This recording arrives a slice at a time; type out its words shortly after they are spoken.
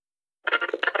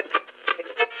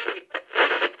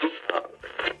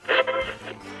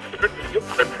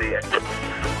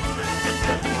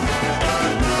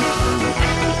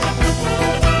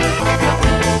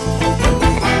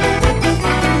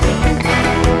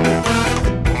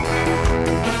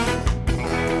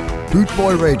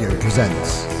Bootboy Radio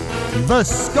presents The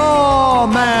Ska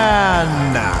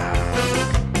Man.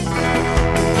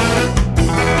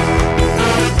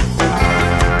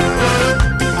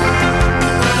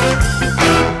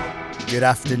 Good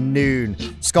afternoon.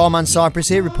 Scarman Cypress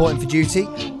here, reporting for duty.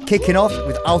 Kicking off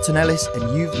with Alton Ellis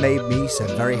and You've Made Me So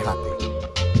Very Happy.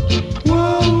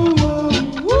 Whoa, whoa,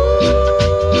 whoa.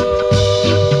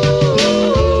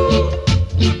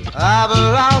 I've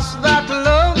lost that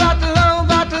love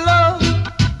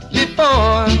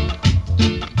before.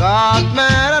 Got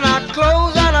mad and I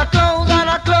close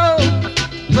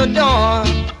the door.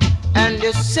 And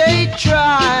you say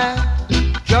try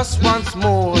just once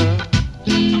more.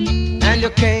 And you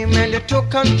came and you took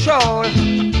control.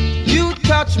 You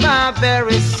touched my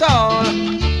very soul.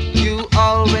 You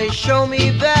always show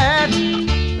me that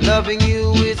loving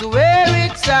you is where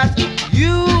it's at.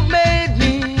 You made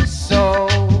me so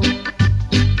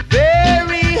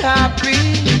very happy.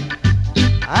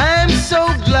 I'm so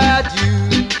glad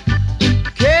you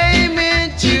came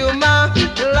into my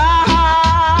life.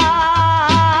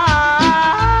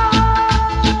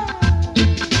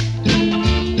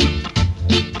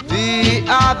 The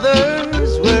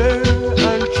others were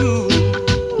untrue,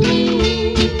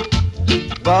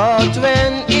 but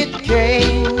when it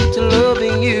came to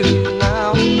loving you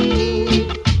now,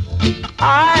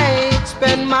 I'd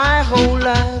spend my whole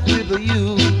life with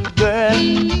you, girl.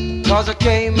 'Cause I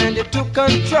came and you took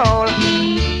control.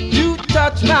 You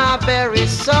touched my very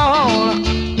soul.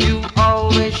 You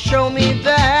always show me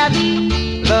that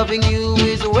loving you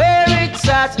is where it's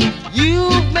at.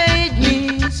 You've made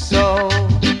me so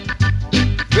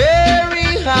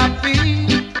very happy.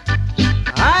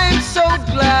 I'm so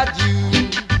glad you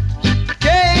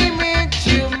came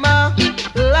into my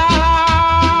life.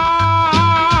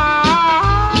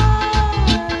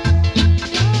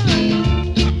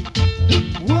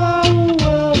 Whoa,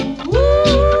 whoa, woo.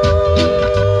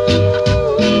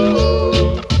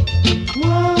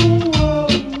 Whoa, whoa,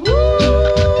 woo.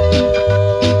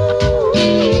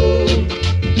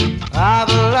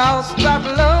 I've lost that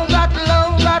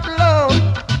love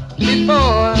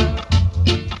before.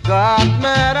 Got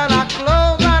mad and I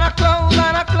close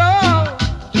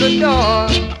the door.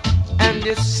 And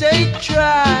you say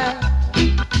try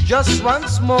just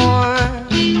once more.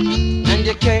 And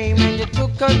you came and you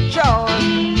took control.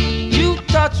 You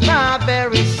touched my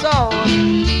very soul.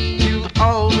 You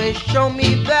always show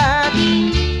me that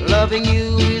loving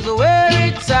you is where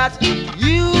it's at.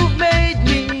 You've made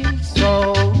me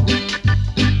so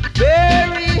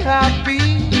very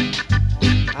happy.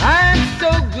 I'm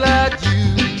so glad you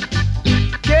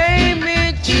came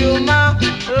into my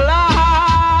life.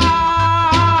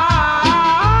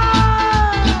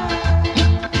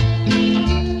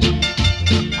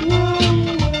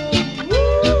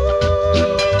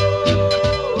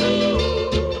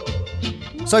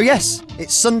 So yes,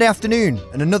 it's Sunday afternoon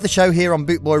and another show here on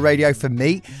Bootboy Radio for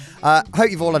me. Hope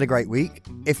you've all had a great week.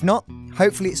 If not,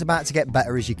 hopefully it's about to get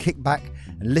better as you kick back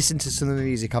and listen to some of the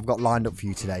music I've got lined up for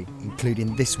you today,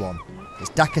 including this one. It's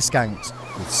Dakka Skanks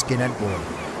with Skinhead Boy.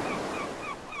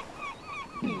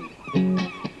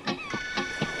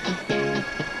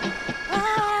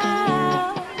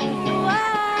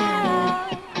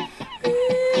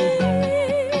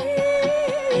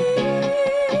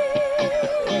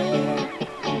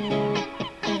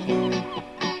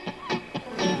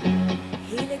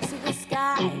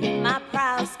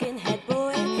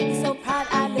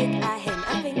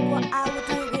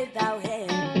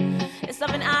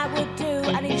 Something I would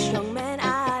do. I need a strong man.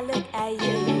 I look at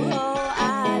you.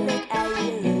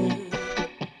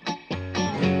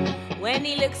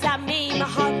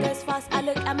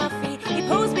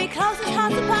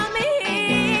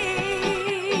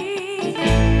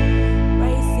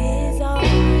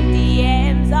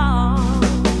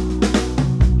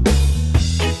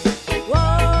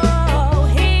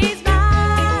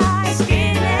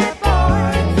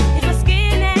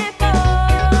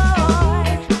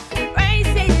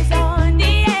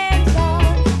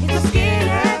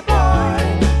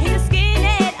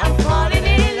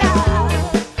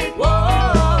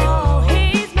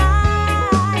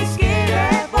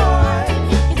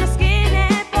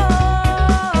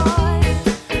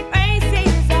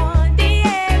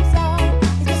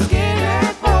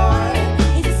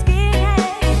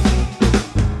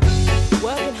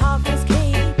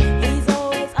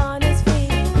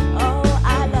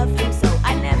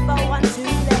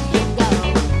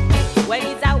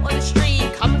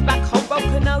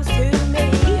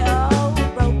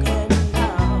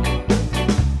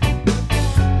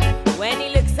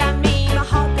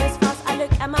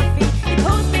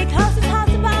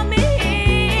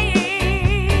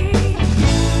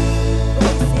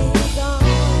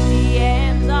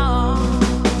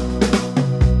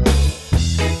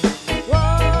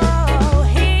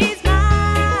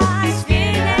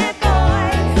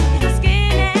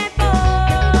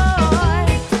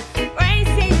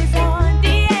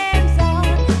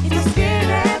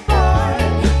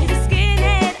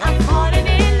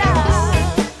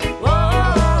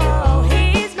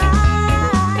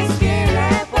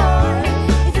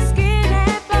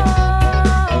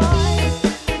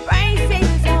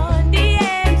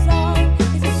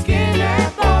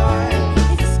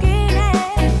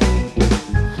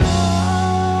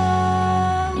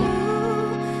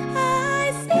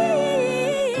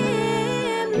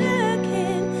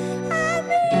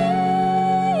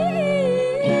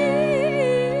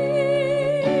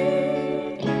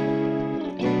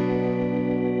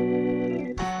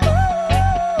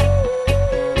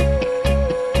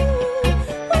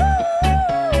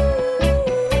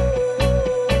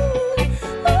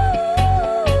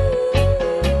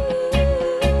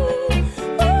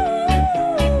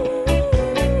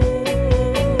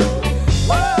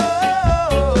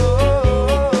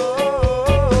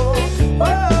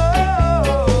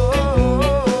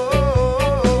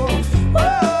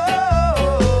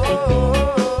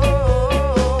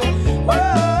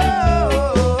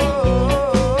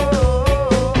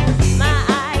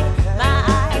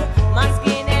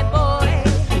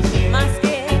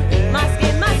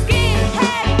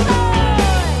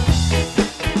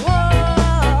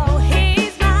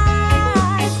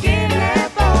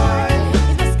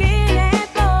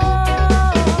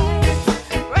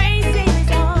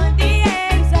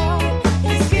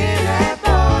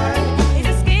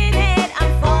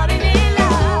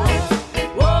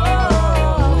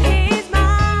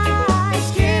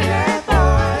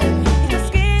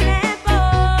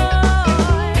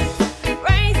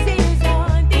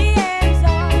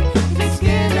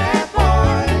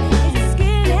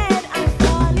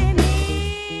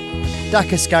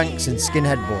 Dakka Skanks and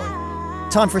Skinhead Boy.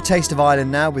 Time for a taste of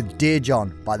Ireland now with Dear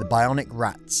John by the Bionic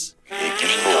Rats.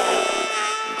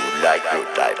 Like your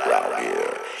type round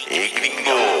here. Hey,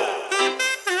 gringo,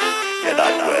 you're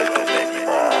not welcome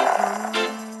anymore.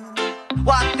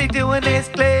 What they doing is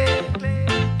clear,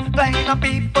 playing on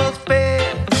people's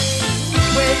fears.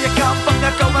 Where you come from,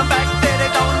 you're going back there.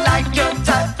 They don't like your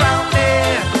type round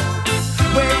here.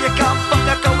 Where you come from,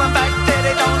 you're going back there.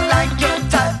 They don't like your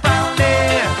type round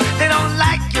here. They don't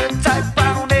like your type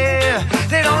round here.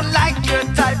 They don't like your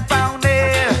type round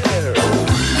here.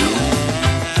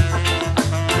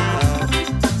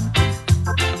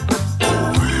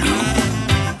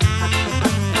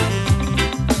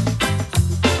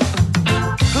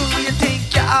 Who you think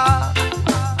you are?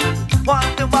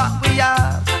 Wonder what we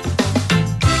are.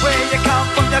 Where you come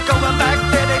from, you're going back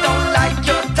there. They don't like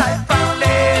your type round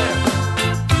here.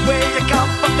 Where you come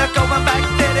from, you're going back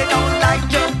there. They don't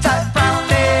like your type round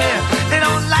here. They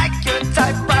don't like your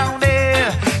type round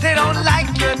here. They don't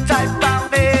like your type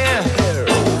round here.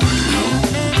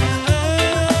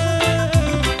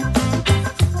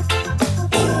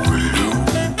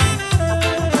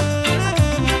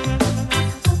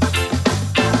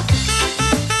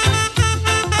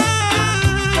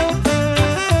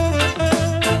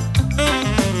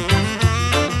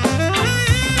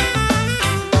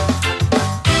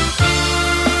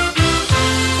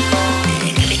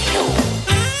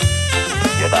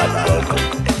 You're not welcome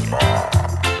anymore.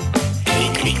 Hey,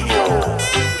 gringo,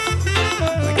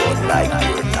 we don't like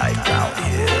your type round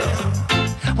here.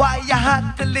 Why you had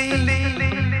to leave?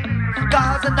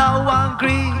 Cause I know I'm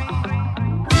grief.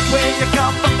 Where you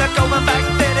come from, you're going back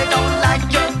there. They don't like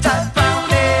your type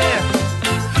round here.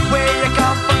 Where you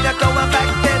come from, you're going back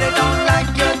there. They don't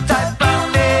like your type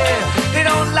round here. They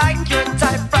don't like your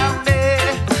type round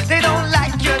here. They don't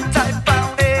like your type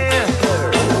round here.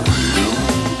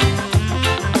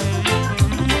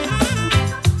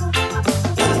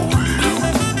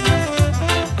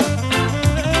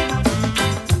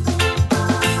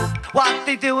 What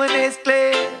they doing is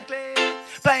clear,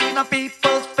 playing on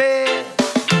people's fears.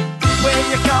 Where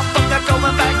you come from, you're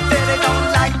going back there. They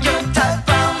don't like your type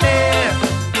round here.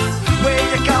 Where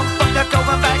you come from, you're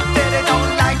going back there. They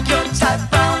don't like your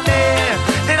type round here.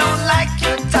 They don't like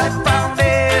your type round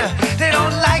here. They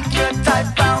don't like your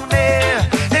type round here.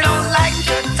 They don't like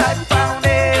your type round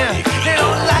here. They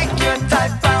don't like your type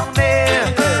round here.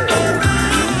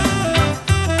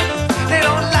 They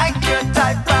don't like your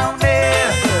type round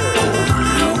here.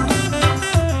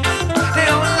 They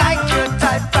don't like your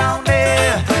type round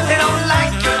here. They don't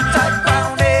like your type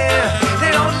round here.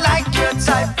 They don't like your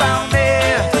type round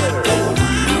here.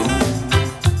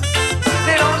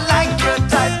 They don't like your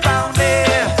type round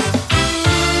here.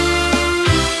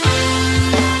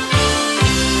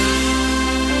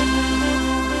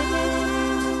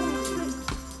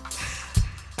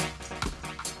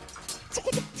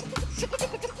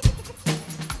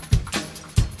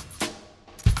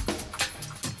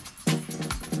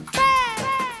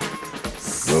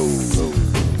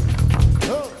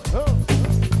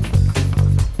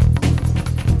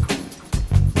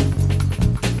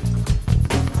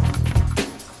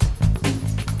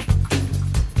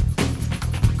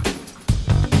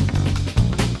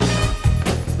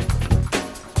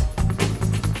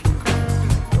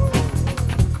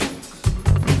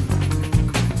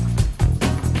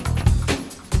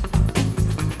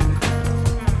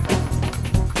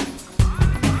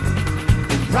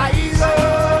 Rise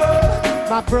up,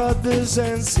 my brothers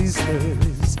and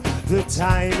sisters, the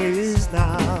time is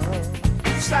now.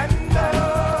 Stand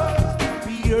up,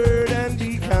 be heard and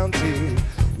be counted,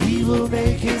 we will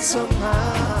make it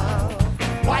somehow.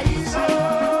 Rise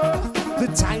up, the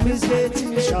time is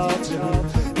getting shorter,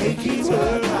 make it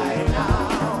work right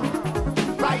now.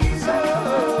 Rise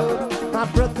up, my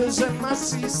brothers and my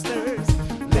sisters,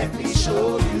 let me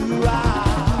show you how.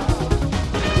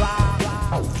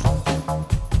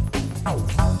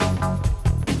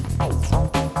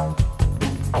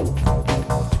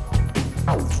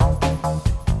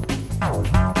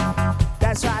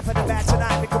 That's right for the back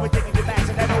tonight, because we're taking you back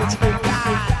to that old school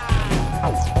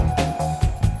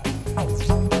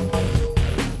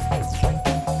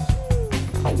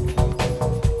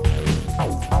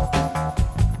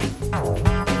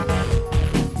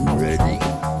Ready?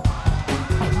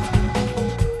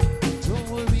 Don't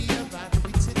worry about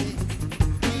it today.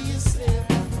 Be yourself,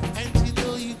 and you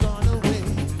know you're gonna win.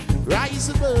 Rise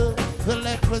above the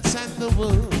leopards and the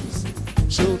wolves.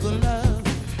 Show the love,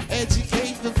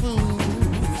 educate the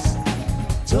fools.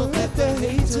 Don't let the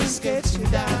haters get you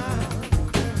down.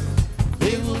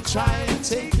 They will try and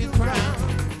take your crown.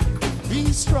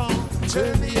 Be strong,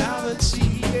 turn the other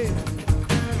cheek.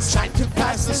 It's time to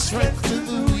pass the strength to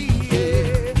the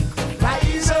weak.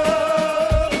 Rise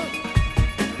up.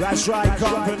 That's right,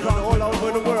 conquering all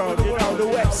over the world. You know the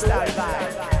Webster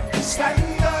vibe.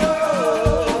 Stand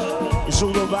up. It's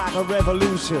all about a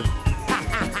revolution.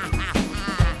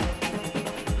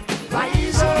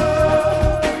 Rise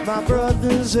up, my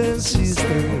brothers and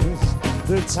sisters.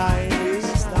 The time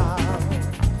is now.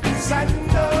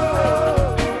 Stand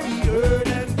up. The earth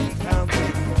and the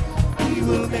counting. We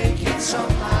will make it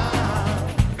somehow.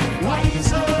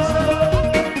 Rise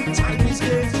up. Time is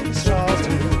getting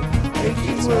shorter.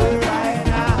 Making work right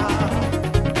now.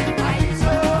 Rise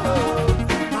up,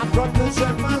 my brothers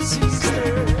and my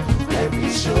sisters. Let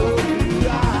me show you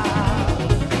how.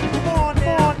 Come on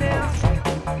now.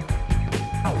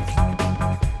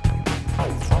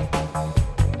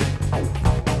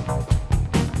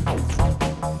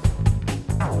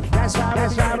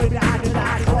 That's right, we got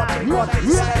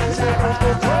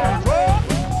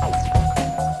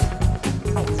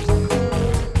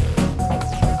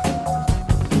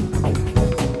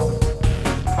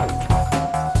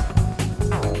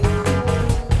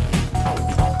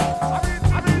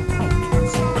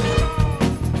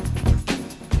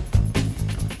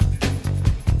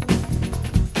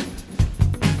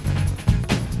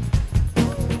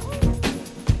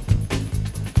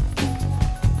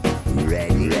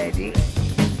ready.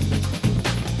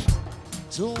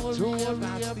 Don't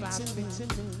worry about fixing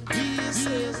me. He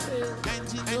says, and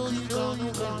you know you're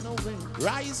gonna run away.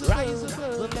 Rise above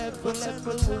the levels and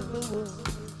the world.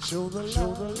 Show the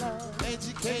love,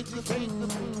 educate the fool.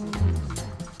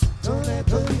 Don't let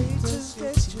the haters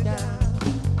get you down.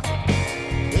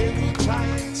 They will try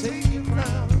and take you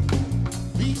down.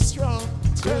 Be strong,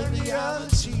 turn the other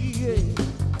cheek.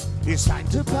 It's time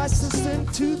to pass the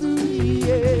strength to the weak.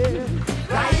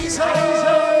 Rise up.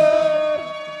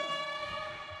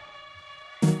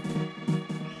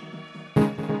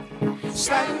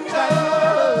 Stand up.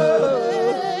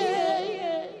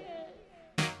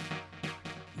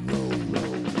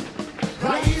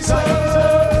 Rise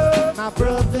up, my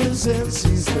brothers and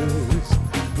sisters.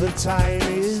 The time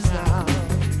is now.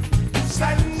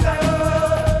 Stand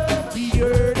up. The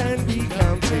earth and the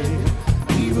counting.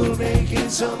 We will make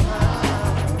it somehow.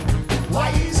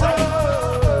 Rise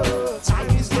up. Time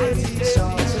is getting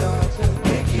shorter.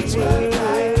 Make it work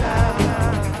right now.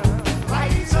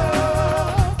 Rise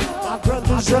up. My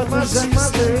brothers and my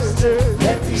sisters,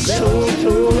 let me show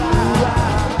you how.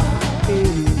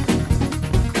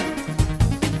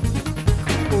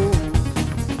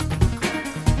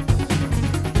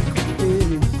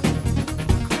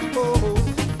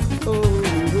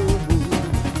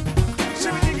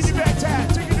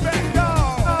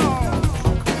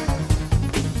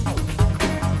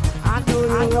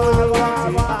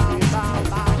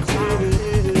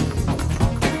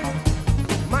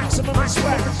 Maximum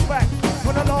respect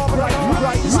for the Lord, right.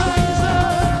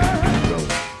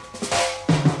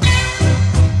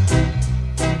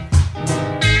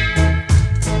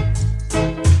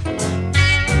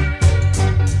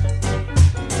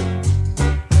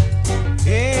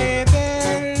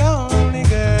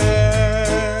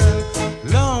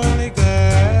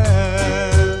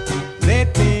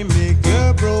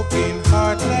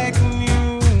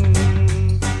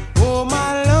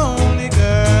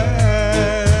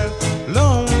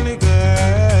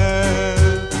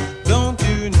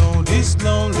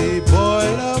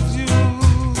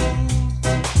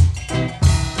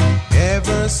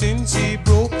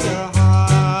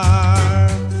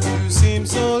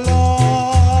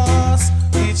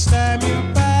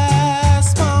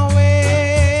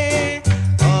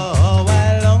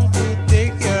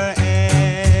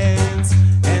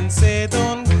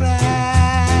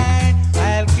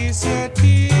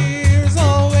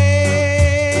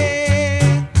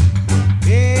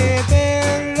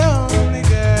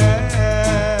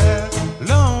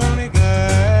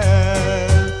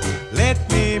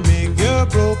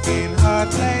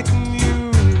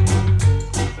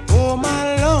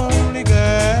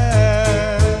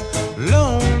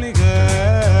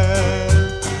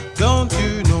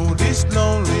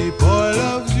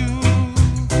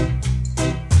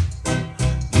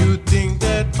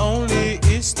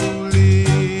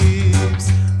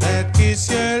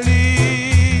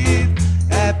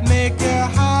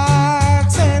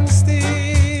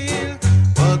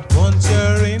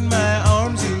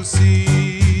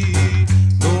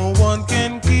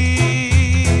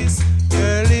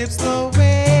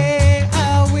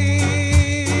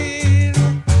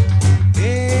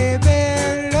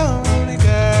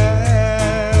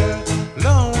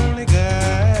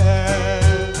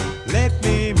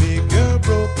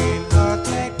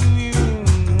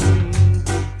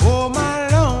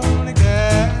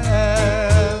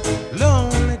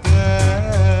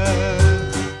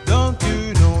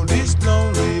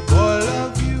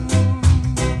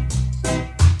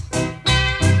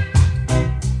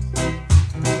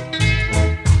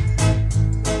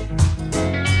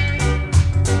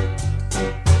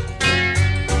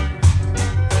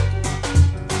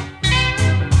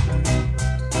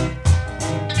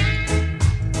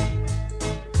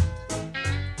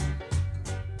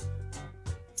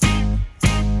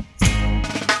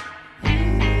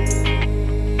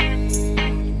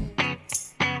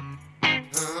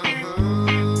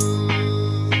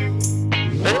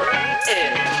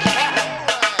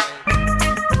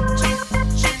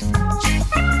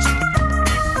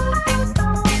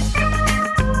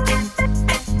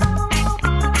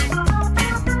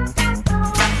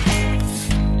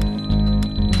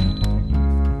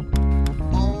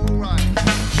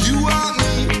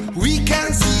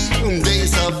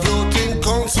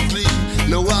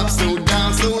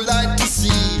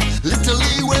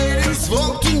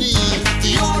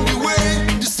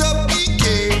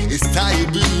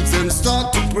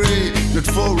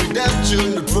 for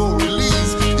redemption, not for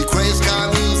release. The crazy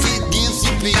ska music gives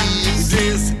you peace.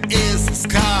 This is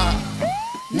ska.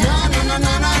 Na na na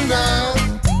na na na.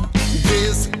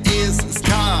 This is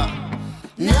ska.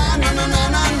 Na na na na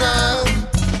na na.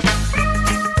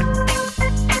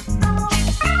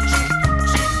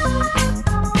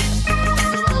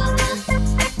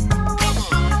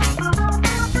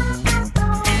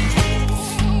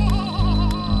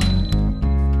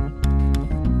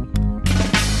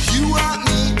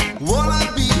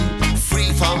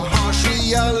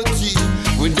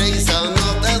 When days are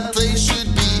not that they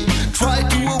should be, try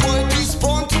to avoid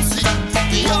despondency.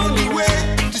 The only way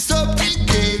to stop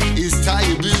decay is tie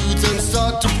your boots and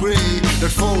start to pray.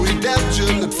 Not for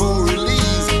redemption, not for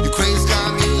release. The crazy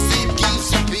ska music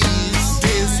gives you peace.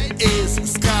 This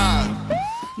is ska.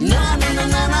 Na na na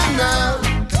na na na.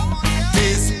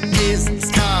 This is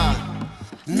ska.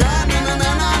 Na na na na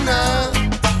na na.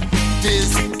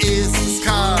 This is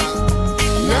ska.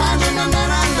 Na na na na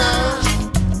na na.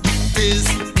 This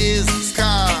is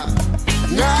ska.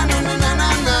 Na na na na na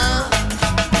na.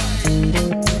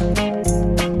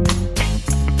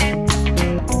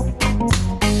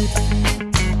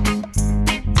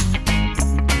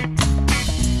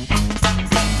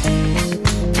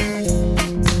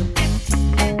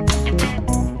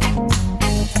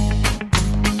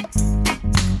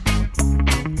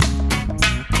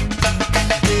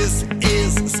 This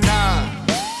is ska.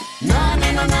 Na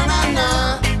na na na na na.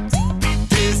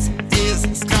 This is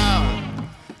ska.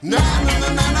 Na na na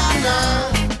na na na.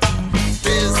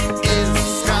 This is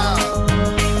ska.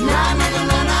 Na na na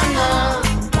na na na.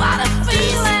 What a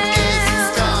feeling! This is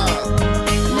ska.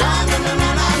 Na na na na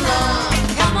na na.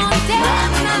 Come on, dance! Na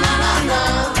na na na na.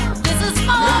 This is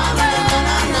Na na forever! na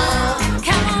na na.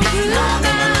 Come on, groove Na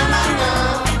na na na na na.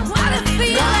 What a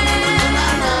feeling! Na na na na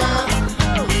na.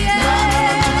 Yeah!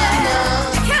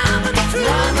 Come on, groove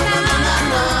Na na na na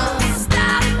na.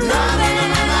 Stop Na na na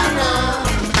moving! na na.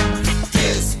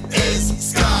 This is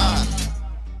ska.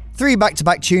 3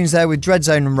 back-to-back tunes there with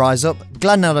Dreadzone and Rise Up,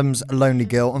 Glenn Adams' Lonely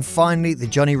Girl, and finally the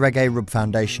Johnny Reggae Rub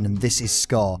Foundation and This Is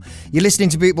Ska. You're listening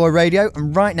to Bootboy Radio,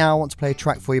 and right now I want to play a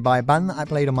track for you by a band that I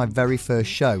played on my very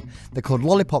first show. They're called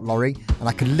Lollipop Lorry, and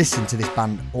I could listen to this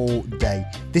band all day.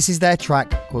 This is their track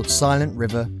called Silent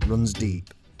River Runs Deep.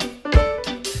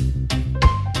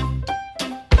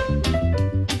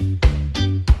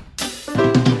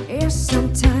 Yes,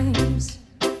 sometimes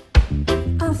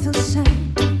I feel sad.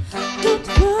 Don't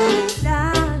worry,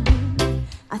 darling.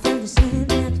 I feel the same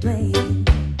that way.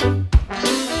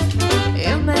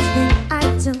 You must think I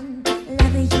don't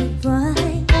love you, boy.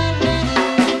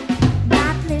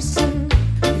 But listen,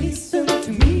 listen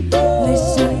to me, boy.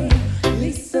 Listen,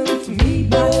 listen to me,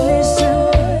 boy. But listen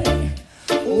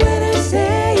when I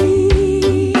say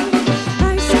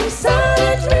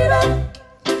silent river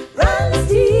runs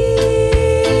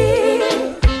deep.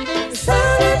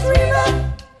 Silent river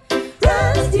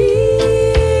runs deep.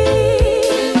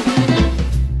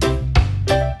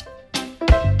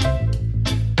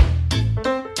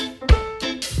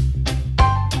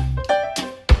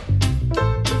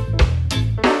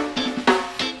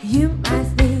 You might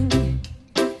think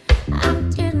I'm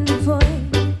getting the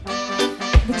point,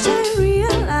 but I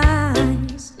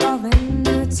realize love ain't a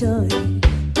toy.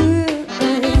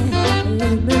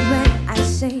 Believe me when I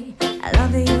say I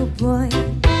love you, boy.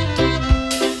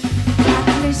 But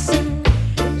listen,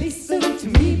 listen to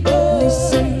me, boy.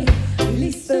 Listen,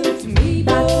 listen to me,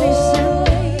 boy. But listen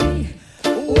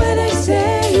when I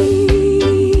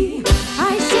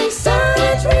say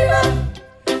silent river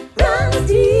runs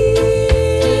deep.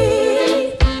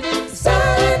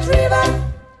 Silent river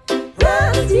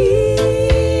runs deep.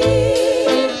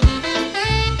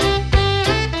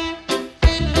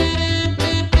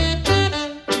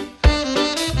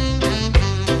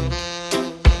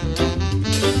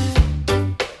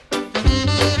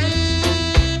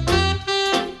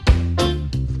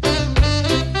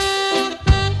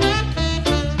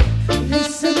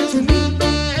 Listen to me.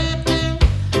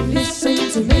 Listen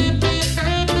to me.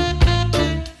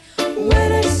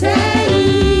 When I say,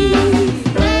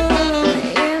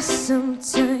 yes,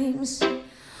 sometimes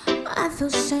I feel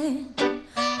sad.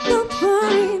 Don't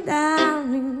worry,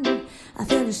 darling. I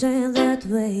feel the same that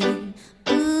way.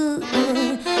 Ooh,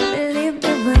 believe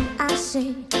me when I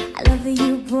say I love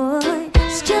you, boy.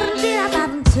 Scared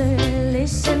about to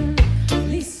listen.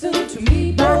 Listen to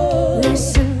me, boy.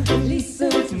 Listen,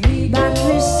 listen to me, boy. But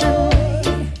listen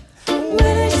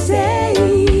when I say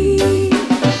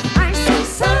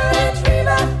silent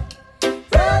river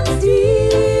runs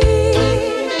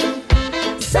deep.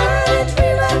 Silent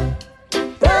river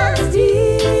runs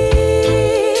deep.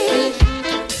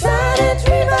 Silent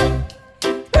river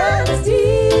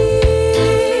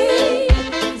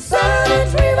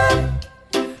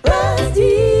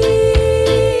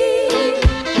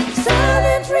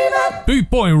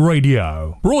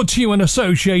Radio. Brought to you in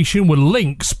association with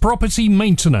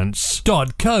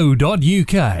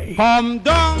linkspropertymaintenance.co.uk. Come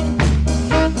down,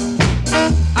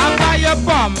 I buy your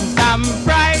bum some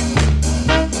price,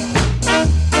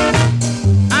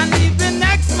 and leave the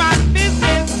next man's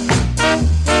business,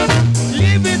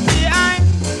 leave it behind.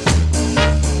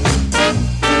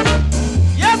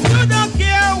 Yes, you don't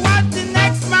care what the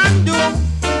next man do.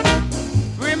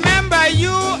 Remember, you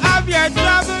have your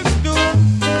troubles too.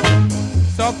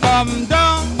 So come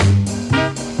down,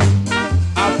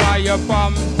 I buy your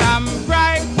bum some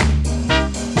price.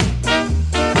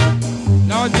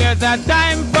 Now there's a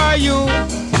time for you,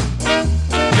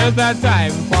 there's a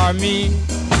time for me.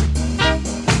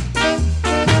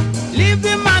 Leave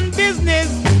the man business,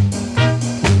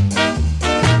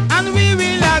 and we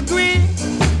will agree.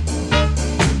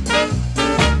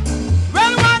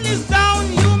 When one is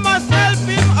down, you must help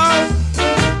him out.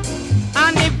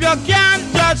 And if you can't,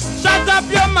 just shut up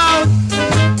your mouth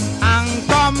and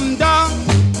come down.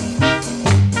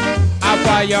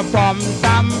 After you pump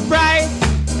some bright.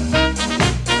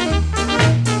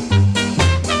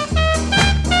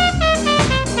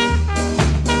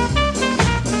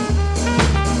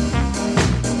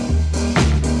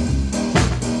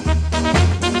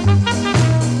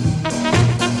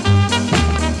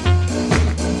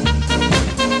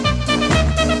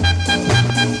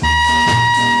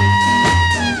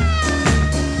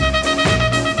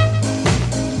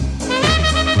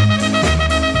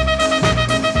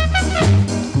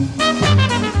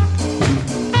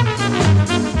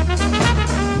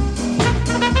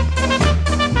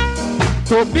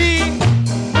 To be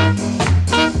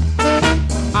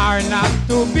or not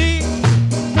to be,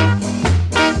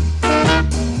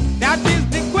 that is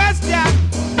the question,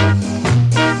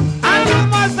 and you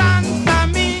must answer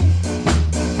me.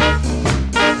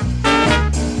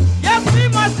 Yes, we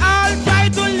must all try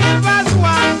to live as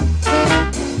one.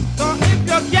 So if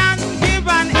you can give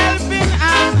an helping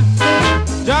hand,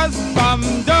 just come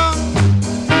down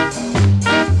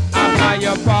after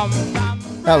you pump.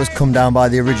 That was Come Down by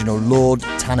the original Lord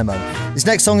Tanamo. This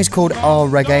next song is called Our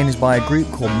Reggae and is by a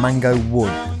group called Mango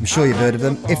Wood. I'm sure you've heard of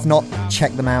them. If not,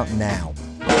 check them out now.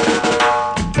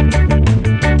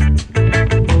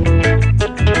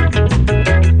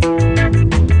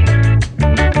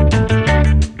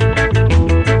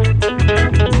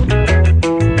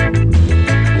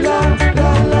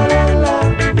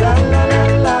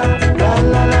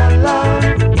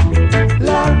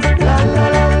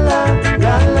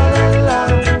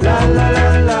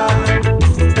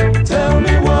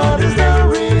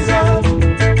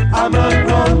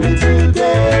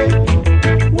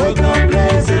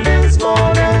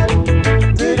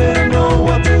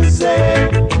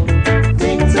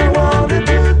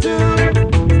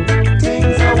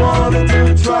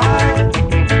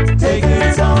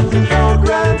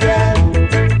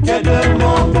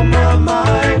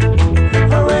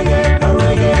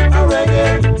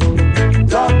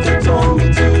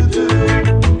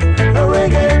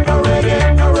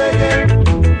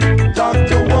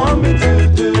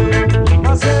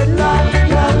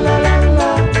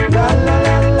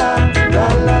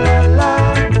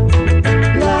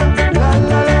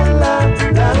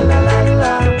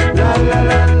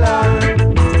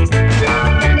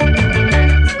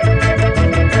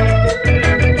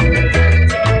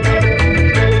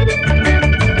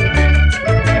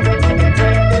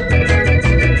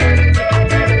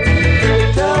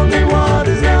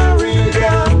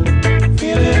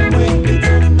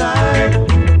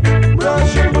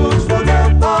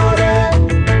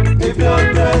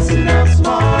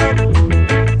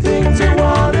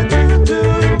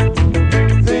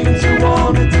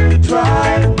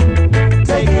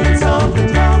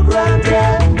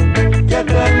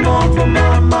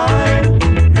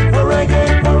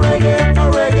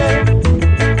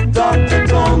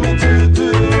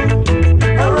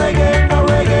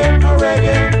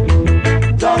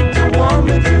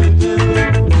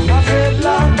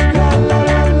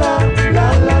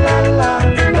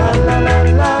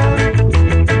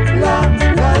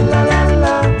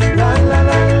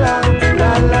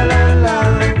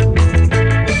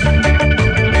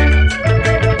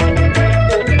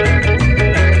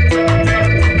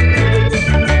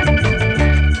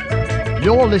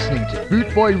 You're listening to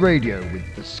Bootboy Radio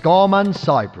with the Scarman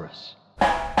Cypress.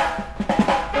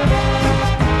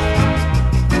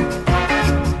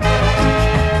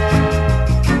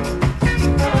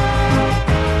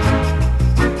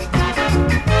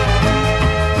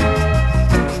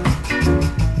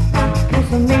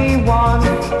 Kissing me once,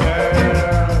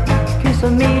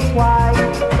 kissing me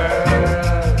twice,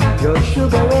 your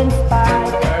sugar and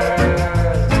spice,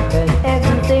 and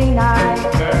everything nice.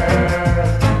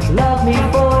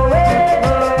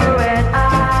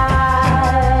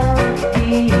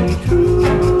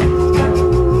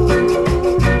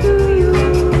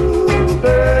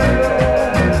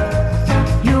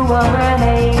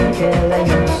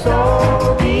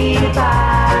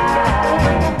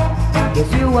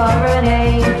 'cause you are an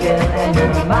angel and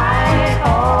you're mine,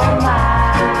 all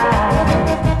mine.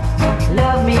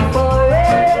 Love me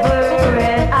forever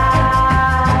and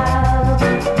I'll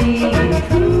be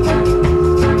true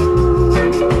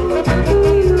to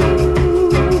you,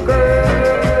 girl.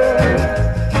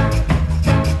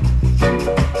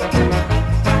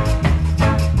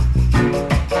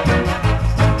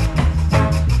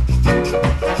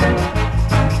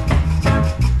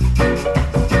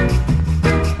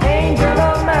 Angel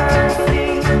of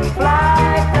mercy,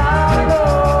 fly down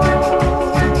low.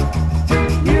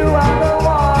 You are the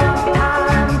one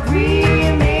I'm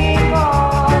dreaming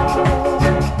of.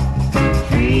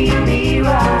 Treat me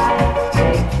right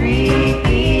and treat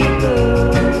me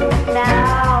good.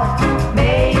 Now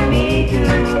make me do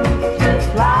just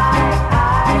like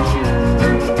I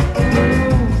should.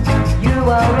 You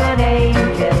are an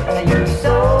angel and you're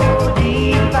so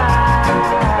divine.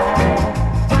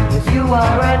 'Cause you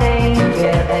are an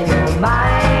angel and you're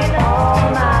mine, all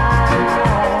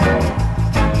mine.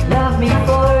 Love me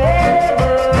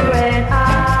forever and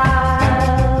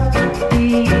I'll be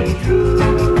true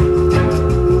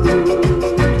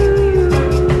to you,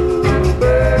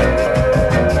 girl.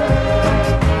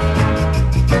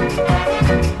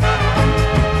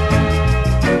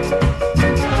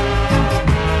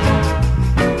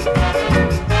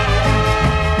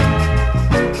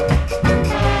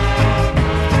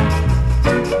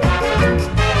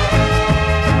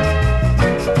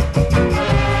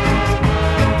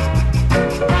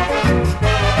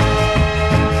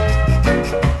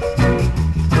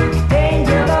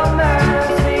 Angel of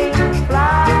mercy,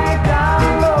 fly down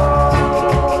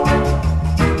low.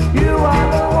 You are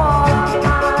the one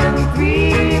I'm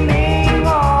dreaming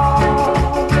of.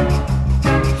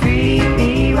 Treat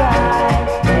me right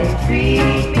and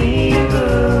treat me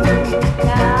good.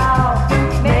 Now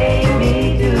make me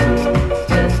do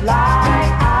just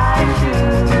like I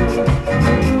should.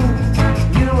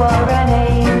 You are an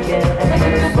angel and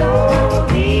you're so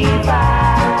divine.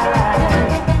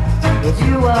 'Cause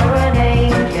you are an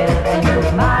angel and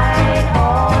you're mine,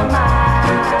 all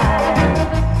mine.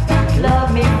 Love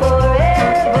me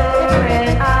forever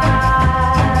and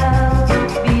I'll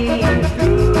be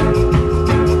true to you,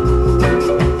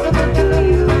 girl. True to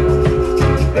you,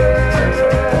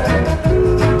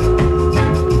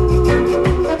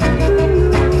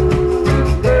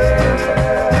 girl.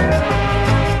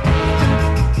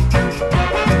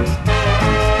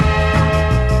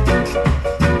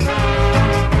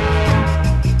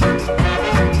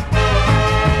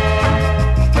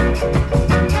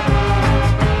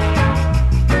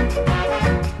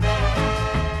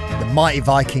 The Mighty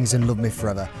Vikings and Love Me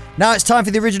Forever. Now it's time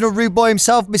for the original Rude Boy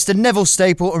himself, Mr. Neville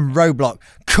Staple and Roadblock.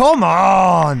 Come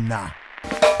on!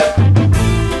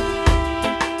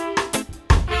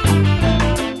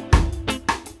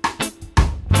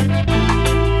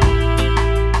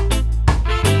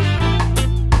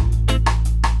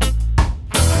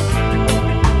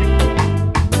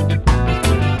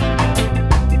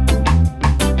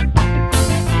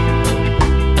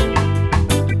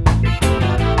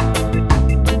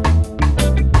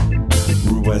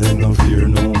 Well, I no fear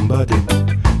nobody.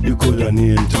 You coulda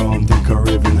named Tom, Dick, or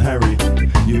even Harry.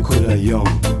 You coulda young,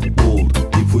 old.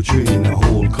 He put you in a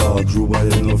hole called Drew.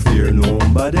 Well, I no fear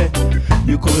nobody.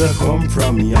 You coulda come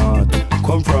from yard,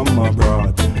 come from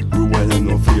abroad. Drew. Well, I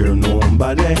no fear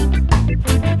nobody.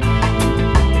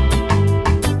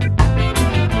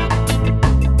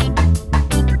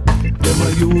 Them a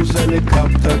use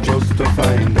helicopter just to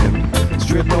find them.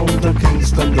 Straight down to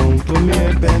Kingston, down to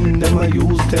Mayben. Them a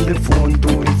use telephone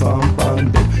to inform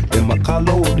on them. Them a call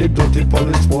out the dirty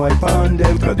police boy on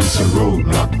them. 'Cause it's a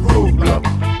roadblock, roadblock.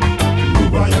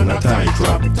 Ruby and a tight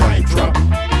trap, tight trap.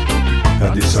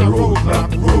 'Cause it's a roadblock,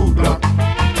 roadblock.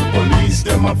 Police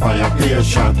them a fire clear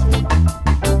shot.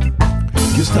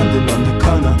 You standing on the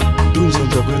corner, doing some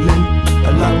juggling.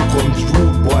 Along comes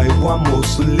rude boy, one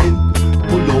muscling.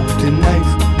 Pull out the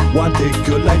knife, want take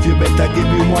your life. You better give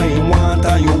me what you want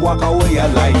and you walk away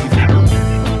alive.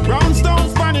 Brownstone,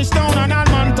 Spanish Town and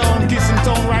Alman Town, Kissing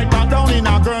Town, right back down in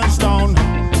a Gurnstown.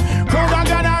 Crowd a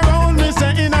gather round me,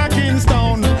 say in a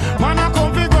Kingstown. Man a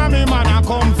come fi Grammy, man a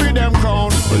come fi them crown.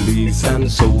 Police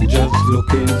and soldiers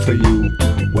looking for you.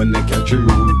 When they catch you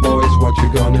rude boys, what you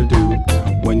gonna do?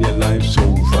 When your life's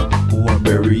over, who will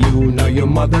bury you? Now your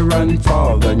mother and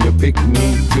father and you pick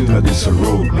me too. 'Cause it's a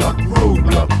roadblock,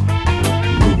 roadblock.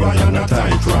 Ruby and a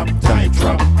tight trap, tight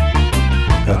trap.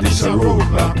 'Cause it's a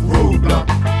roadblock, roadblock.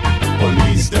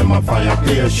 Police them a fire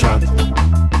clear shot.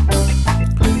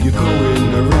 You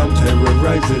going around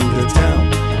terrorizing the town.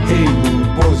 Hey rude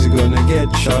boys, you're gonna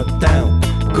get shot down.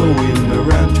 Going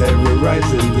around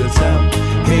terrorizing the town.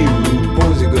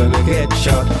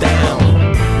 shut down.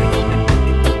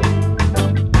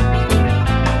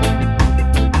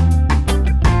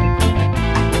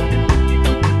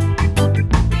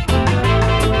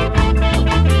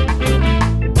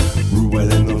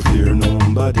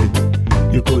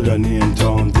 You coulda named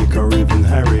Tom, Dick, or even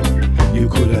Harry. You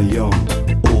coulda young,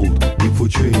 old. You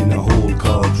put you in a hole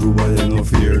called Rural and no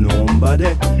fear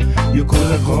nobody. You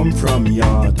coulda come from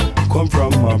yard, come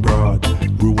from abroad.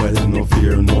 Rural and no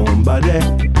fear nobody.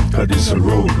 Cause it's a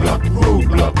roadblock,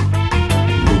 roadblock.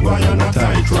 Rural and a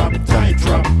tight trap, tight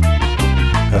trap.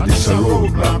 Cause it's a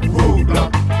roadblock,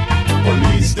 roadblock.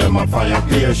 Police them a fire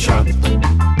clear shot.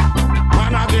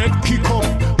 Man I get kick up,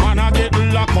 man I get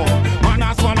lock up. Man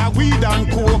I swallow weed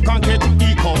and coke and get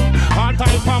eek up. All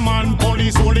type of man,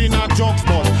 police holding a jokes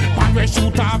but man we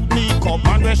shoot up sneak up,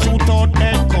 man we shoot out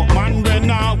head cup. Man we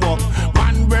now walk,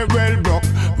 man we well broke,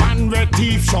 man we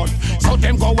thief shot. So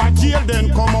them go a jail then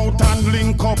come out and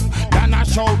link up. Then I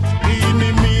shout,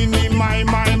 eeny, meeny, my,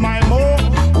 mo.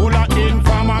 Ola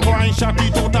informer go and shot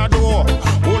it out a door.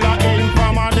 Ola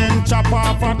informer then chop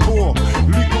off a toe.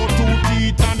 Lick out 2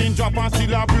 teeth and then drop and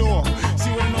still a blow.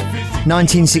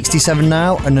 1967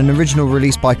 now, and an original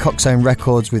release by Coxsone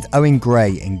Records with Owen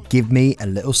Gray and Give Me a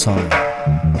Little Sign.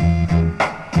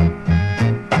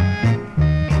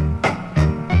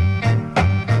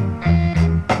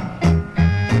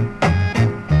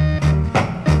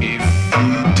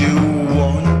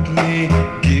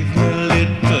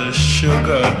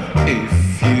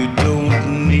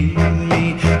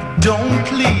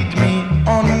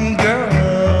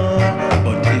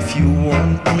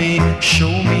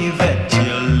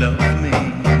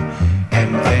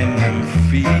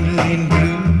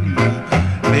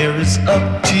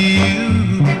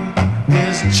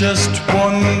 Just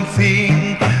one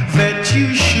thing that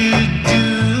you should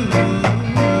do.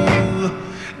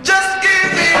 Just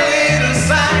give me a little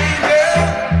sign, girl.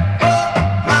 Oh,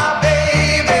 my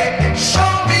baby, show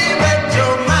me that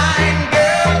you're mine,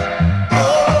 girl.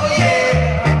 Oh,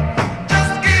 yeah.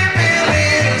 Just give me a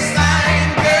little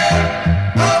sign,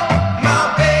 girl. Oh,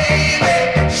 my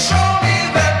baby, show me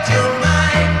that you're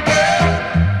mine, girl.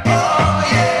 Oh,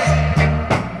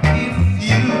 yeah. If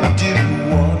you do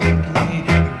want me,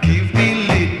 give me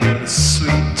little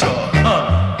sweet talk.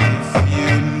 If you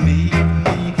need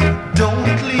me,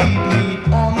 don't leave me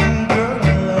on, girl.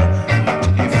 But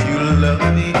if you love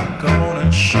me, come on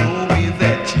and show me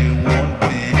that you want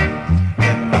me.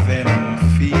 And then I'm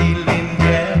feeling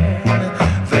down,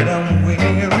 that I'm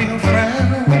wearing a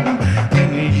frown.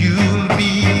 Then you'll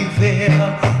be there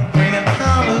when I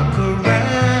look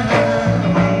around.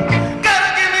 Gotta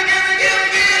give me a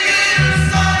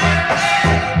sign,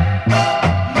 babe. Oh,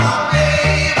 my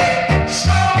baby,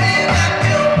 show me that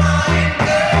you're mine,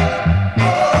 girl.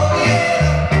 Oh, yeah.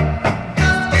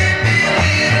 Just give me a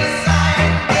little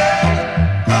sign, girl.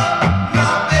 Oh,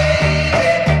 my baby,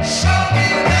 show me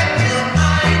that you're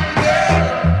mine, girl.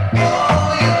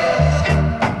 Oh, yeah.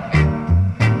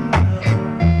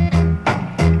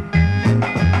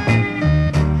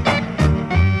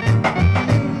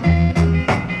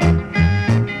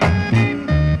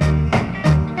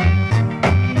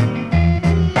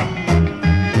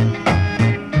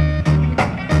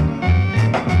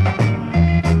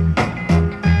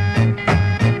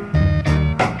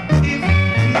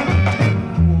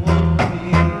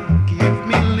 Give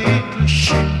me little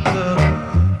sugar.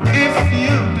 If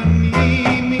you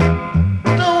need me,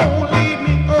 don't leave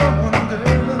me on,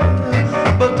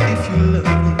 girl. But if you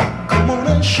love me, come on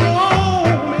and show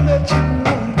me that you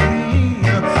want me.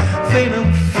 Then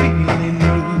I'm feeling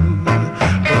rude, but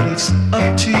it's up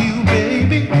to you,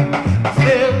 baby.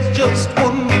 There's just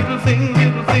one little thing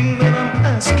that I'm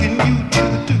asking you to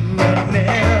do right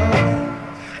now.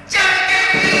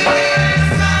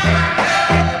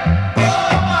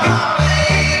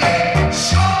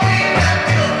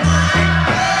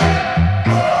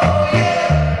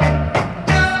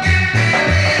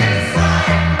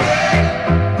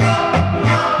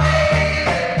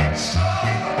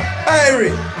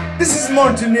 Irie, this is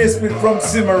Martin Naismith from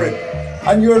Simmering,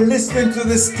 and you're listening to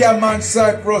the Scamman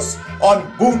Cyprus on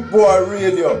Bootboy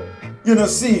Radio. You know,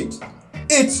 see it.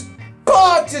 It's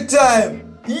party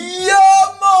time! Yeah,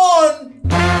 man!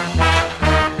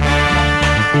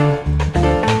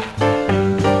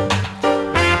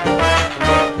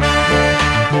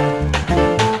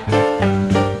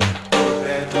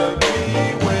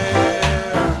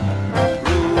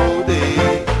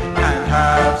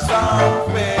 Some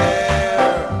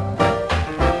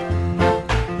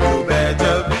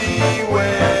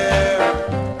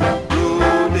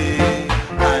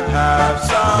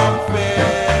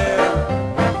fair.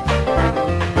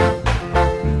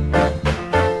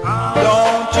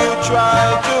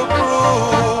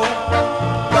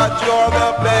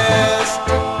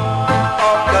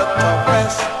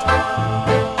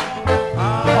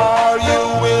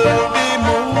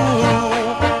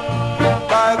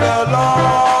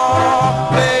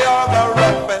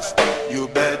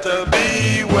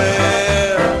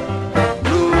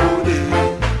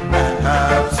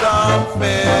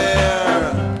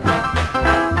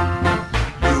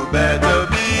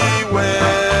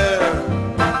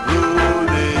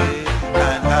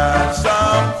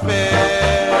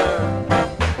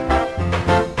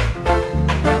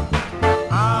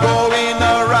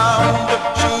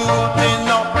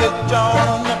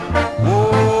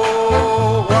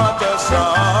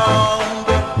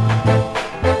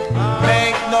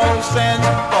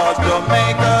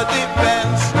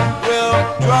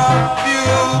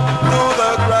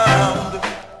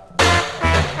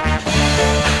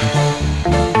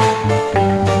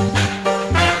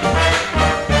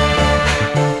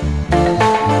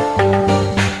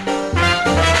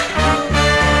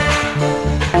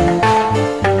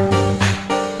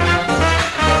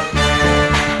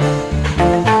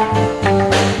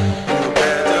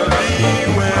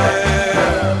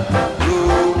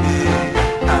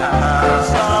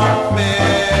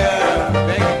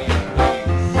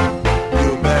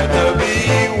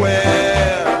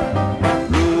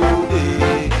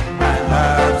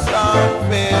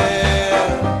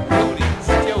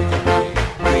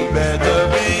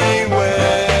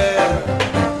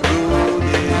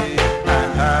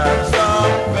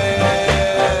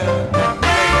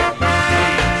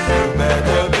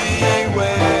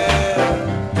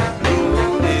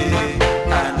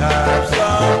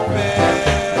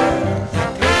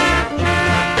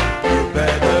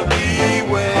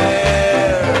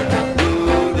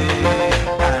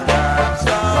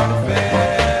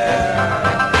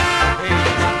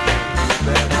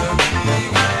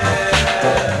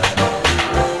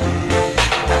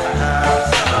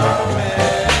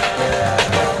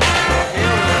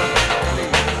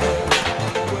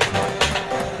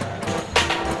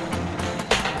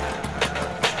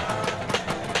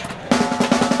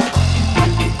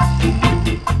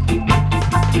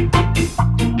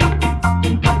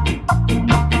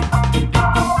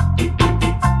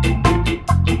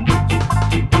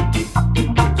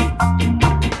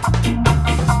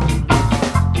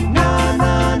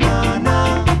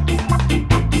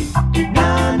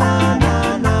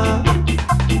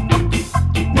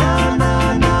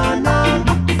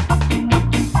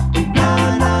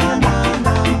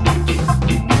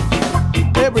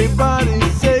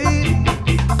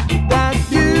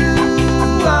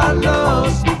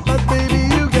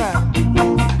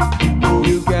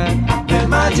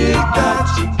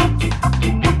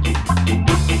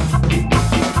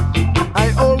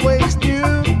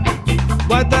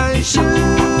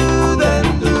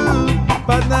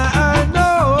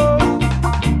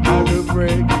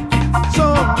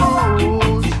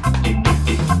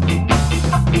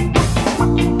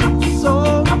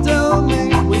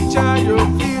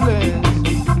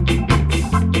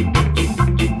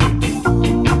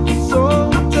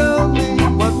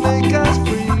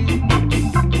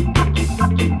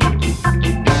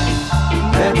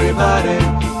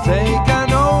 Everybody, take a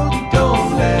note,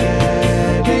 don't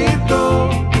let it go.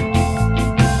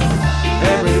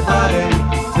 Everybody,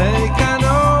 take a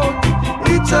note,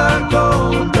 it's a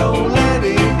goal, don't let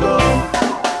it go.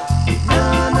 Na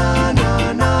na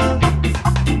na na,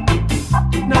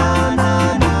 na na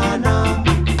na na,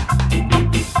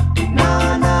 na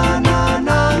na na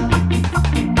na,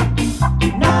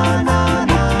 na na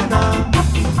na na.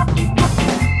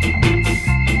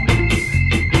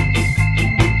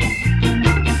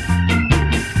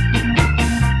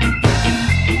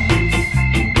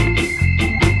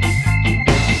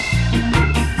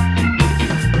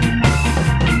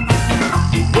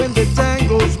 When the time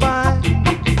goes by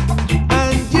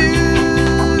and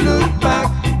you look back,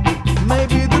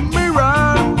 maybe the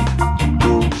mirror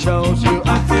shows you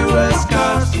a few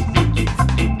scars.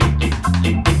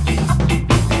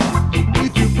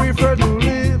 If you prefer to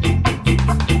live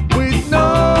with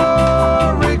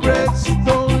no regrets,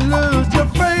 don't lose your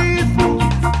faith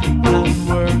and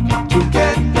work to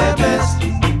get the best.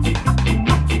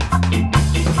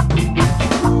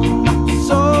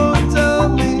 So tell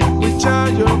me, which are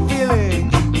your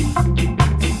feelings?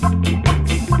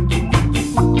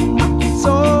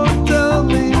 So tell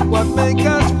me, what make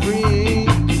us free?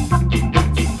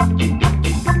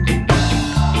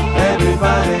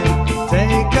 Everybody,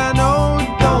 take a note,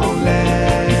 don't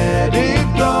let it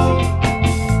go.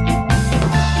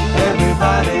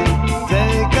 Everybody,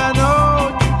 take a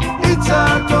note, it's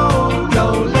a goal,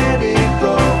 don't let it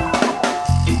go.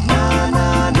 Na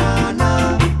na na na,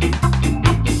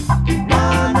 na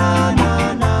na na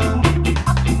na,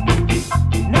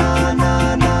 na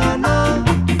na na na,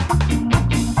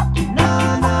 na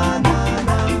na na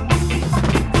na,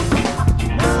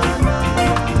 na na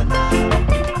na.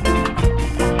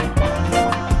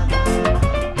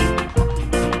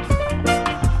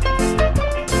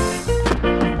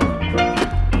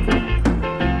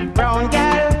 Brown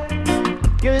girl,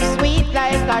 you're sweet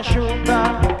like a sugar.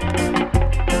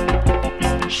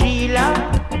 Sheila,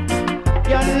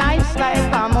 you're nice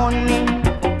like a money.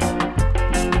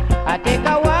 I take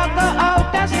a walk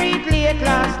out the street late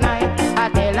last night. I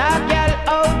tell a girl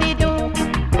how they do.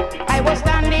 I was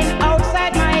standing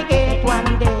outside my gate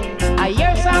one day. I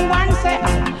hear someone say,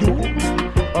 "Are you?"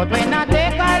 But when I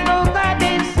take a look at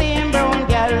this same brown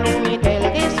girl, who me tell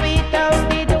this sweet how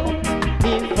they do.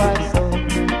 If I saw,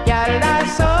 girl, I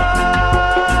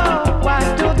saw what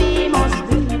to be must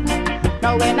be.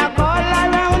 Now when I call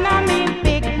around, I'm in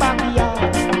big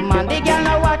backyard. Man, the girl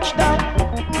I watch that.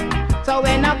 So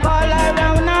when I call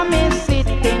around, I'm in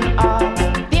sitting up.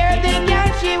 There the girl,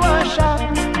 she was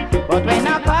shocked. But when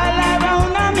I call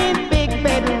around, I'm in big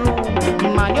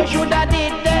bedroom. Man, you shoulda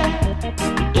did that.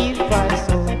 If I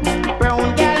saw brown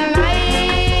girl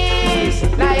nice,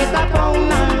 like a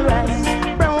pound of rice.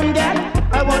 Brown girl,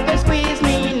 I want to squeeze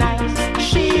me nice.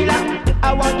 Sheila,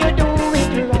 I want you do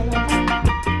it right.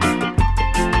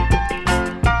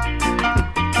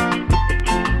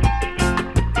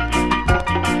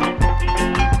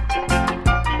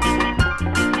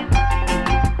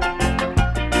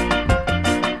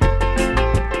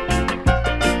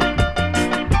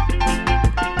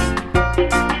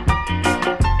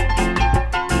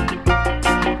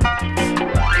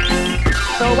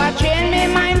 So I change my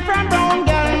mind from brown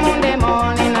girl Monday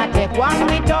morning. I take one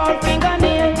with her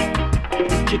fingernail.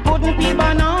 She couldn't peel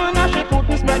banana, she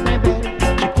couldn't spread my bed.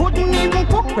 She couldn't even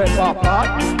cook pepper pot.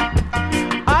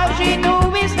 All she do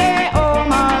is stay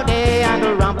home all day and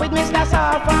romp with Mr.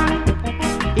 Safan.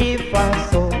 If I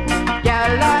saw,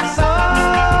 girl, I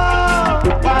saw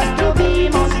what to be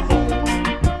must be.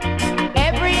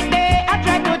 Every day I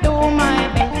try to do my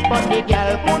best, but the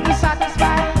girl couldn't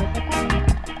satisfy.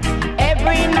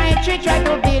 Every night she tried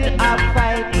to build a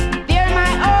fight. There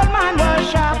my old man was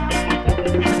shocked.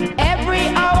 Every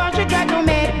hour she tried to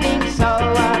make things so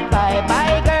bye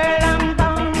bye girl, I'm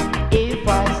gone. If I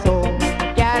saw,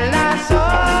 girl, I saw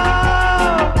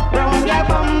brown girl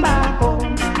come back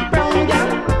home. Brown girl,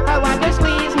 I want to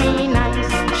squeeze me nice.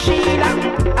 Sheila,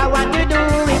 I want to do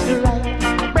it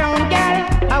right. Brown girl,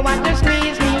 I want to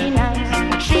squeeze me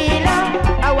nice. Sheila,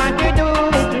 I want to do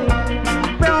it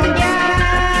right. Brown girl.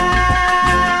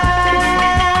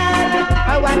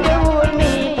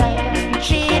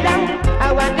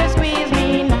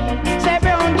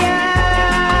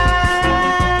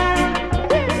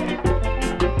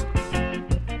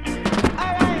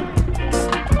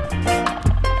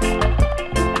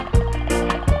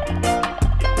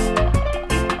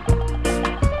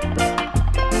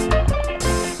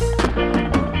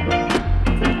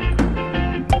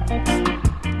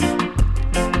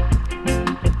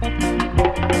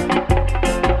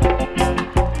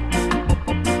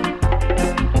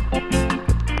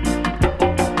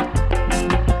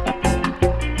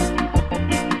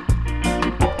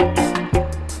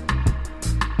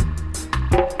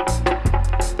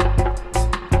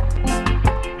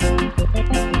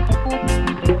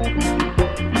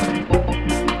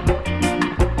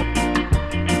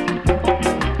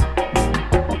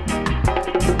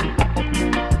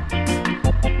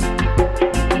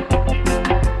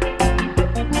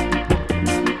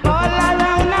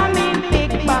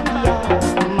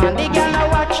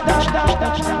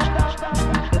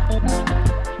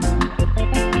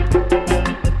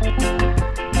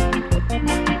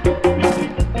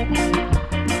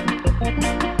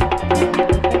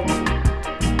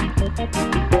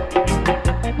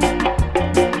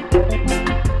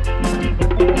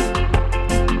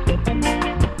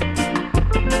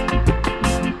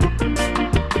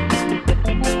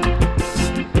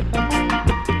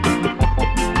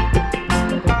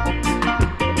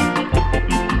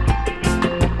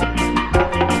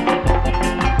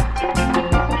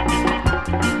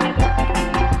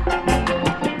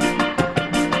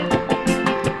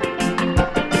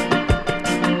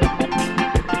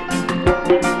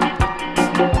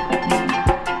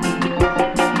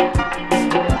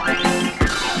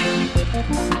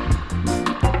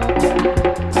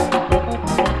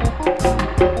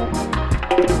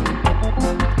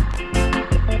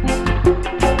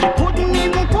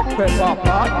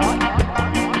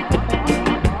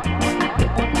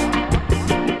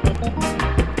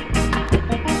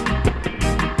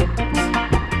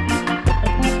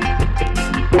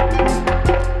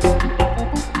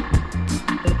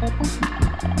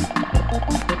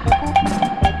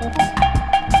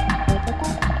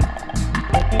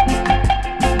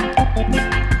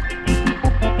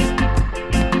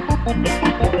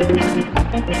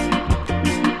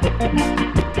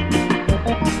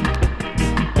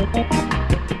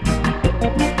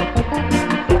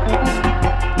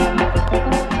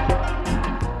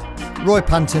 Roy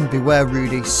Panton, Beware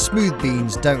Rudy, Smooth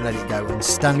Beans, Don't Let It Go, and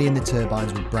Stanley in the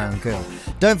Turbines with Brown Girl.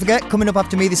 Don't forget, coming up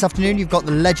after me this afternoon, you've got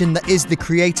the legend that is the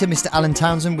creator, Mr. Alan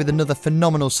Townsend, with another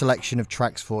phenomenal selection of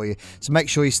tracks for you. So make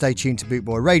sure you stay tuned to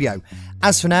Bootboy Radio.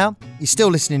 As for now, you're still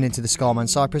listening into the Scarman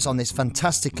Cyprus on this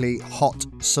fantastically hot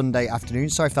Sunday afternoon.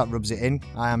 Sorry if that rubs it in.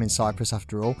 I am in Cyprus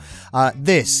after all.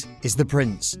 This is The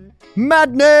Prince.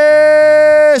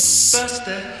 Madness!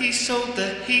 Buster, he sold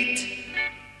the heat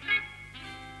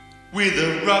with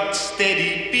a rock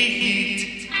steady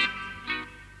beat.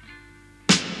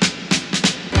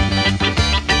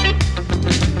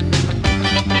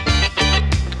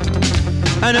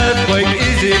 An earthquake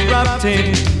is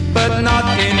erupting, but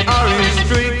not in Orange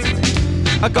Street.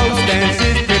 A ghost dance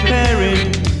is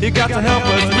preparing. You got to help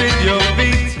us with your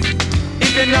feet.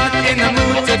 If you're not in the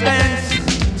mood to dance,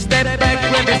 step back,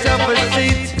 grab yourself a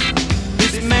seat.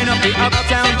 This may not be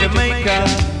uptown Jamaica,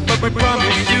 but we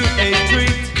promise you a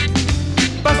treat.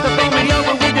 Buster, pull me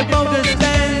over with your bogus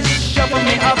dance. Shuffle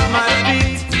me off my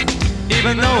feet.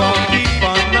 Even though I'll keep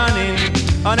on running,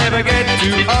 I'll never get to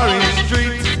Orange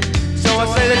Street. So I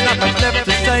say there's not much left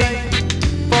to say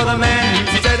for the man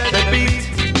who set the beat.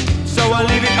 So I'll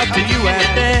leave it up to you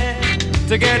out there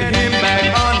to get him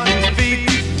back on his feet.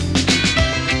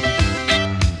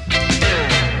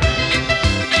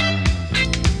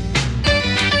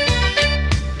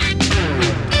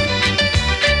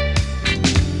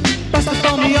 Buster,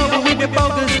 throw me over with your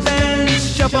bogus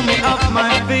dance. Shuffle me off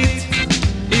my feet.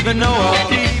 Even though I'll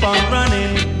keep on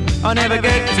running, I'll never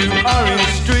get to Orange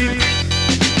Street.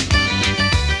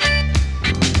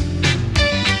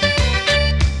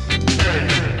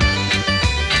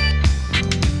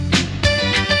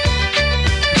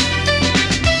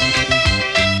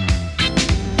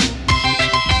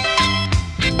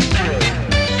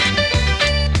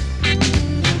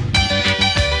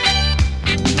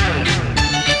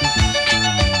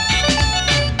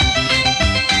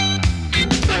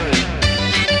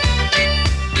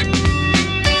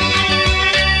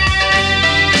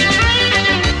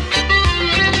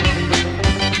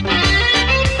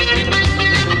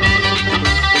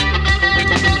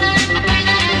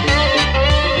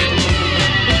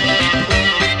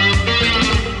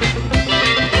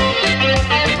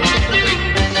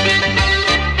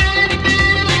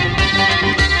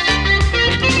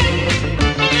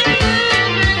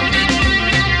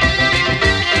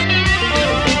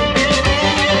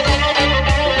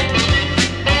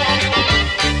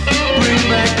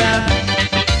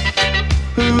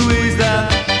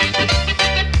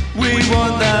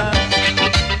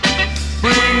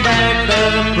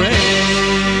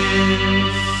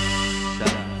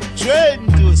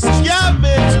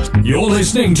 You're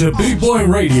listening to Bootboy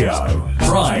Radio.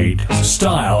 Pride,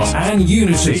 style, and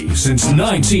unity since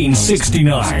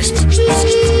 1969.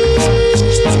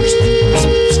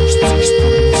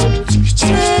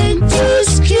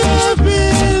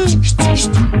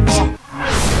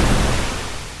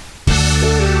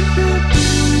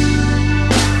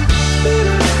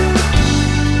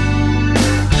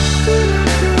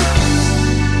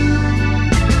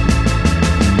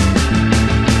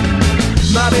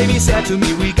 Baby said to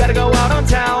me, we gotta go out on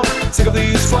town. Sick of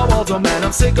these four walls, oh man,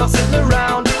 I'm sick of sitting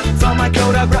around. Found my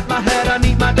coat, I grabbed my head, I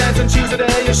need my dancing shoes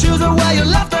today. Your shoes are where you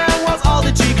left them was all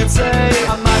that she could say.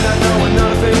 I might not know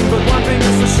another thing, but one thing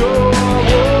is for sure.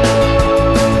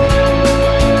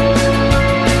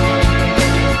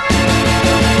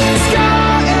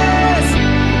 Sky is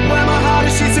where my heart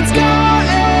is, she said sky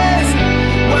is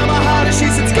where my heart is, she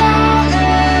said sky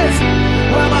is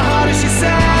where my heart is, she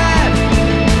said.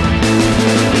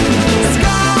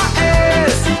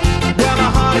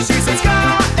 She said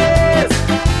sky is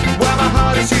where my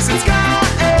heart is. She said sky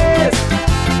is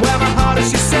where my heart is.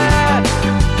 She said,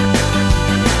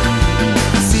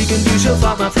 seek and you shall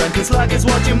find, my friend, 'cause luck is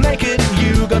what you make it.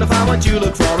 You gotta find what you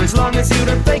look for as long as you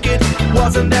don't fake it.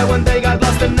 Wasn't there when they got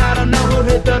lost and I don't know who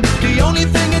hit them. The only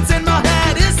thing that's in my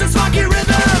head is this funky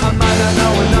rhythm. I might not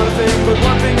know another thing, but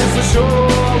one thing is for sure.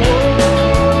 Whoa.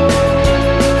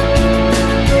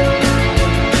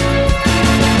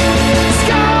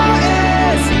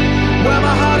 Where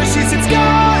my heart is, she said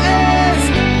sky is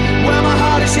where my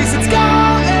heart is, she said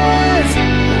sky is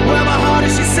where my heart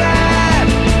is, she said.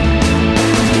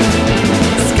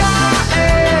 Sky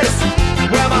is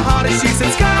where my heart is, she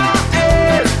said sky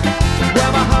is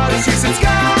where my heart is, she said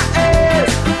sky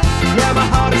is where my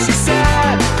heart is, she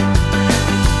said.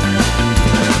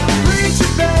 Preach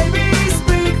it, baby,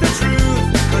 speak the truth,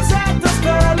 'cause at those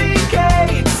pearly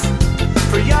gates,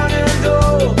 for young and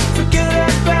old, for good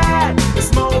and bad, the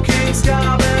smoking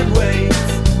starving waits.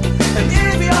 And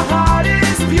if your heart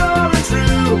is pure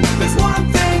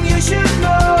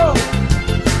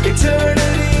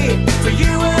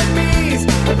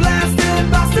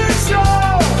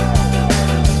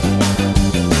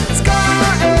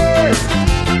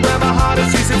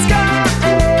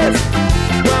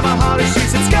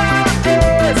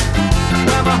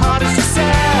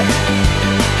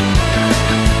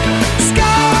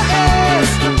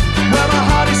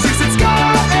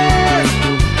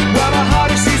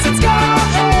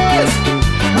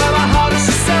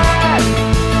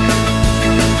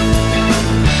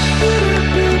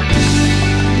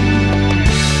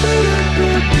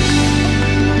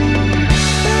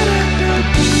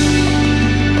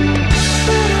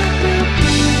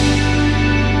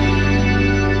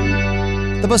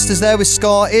The Busters there with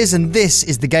Scar Is, and this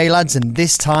is the Gay Lads, and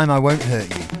This Time I Won't Hurt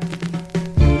You.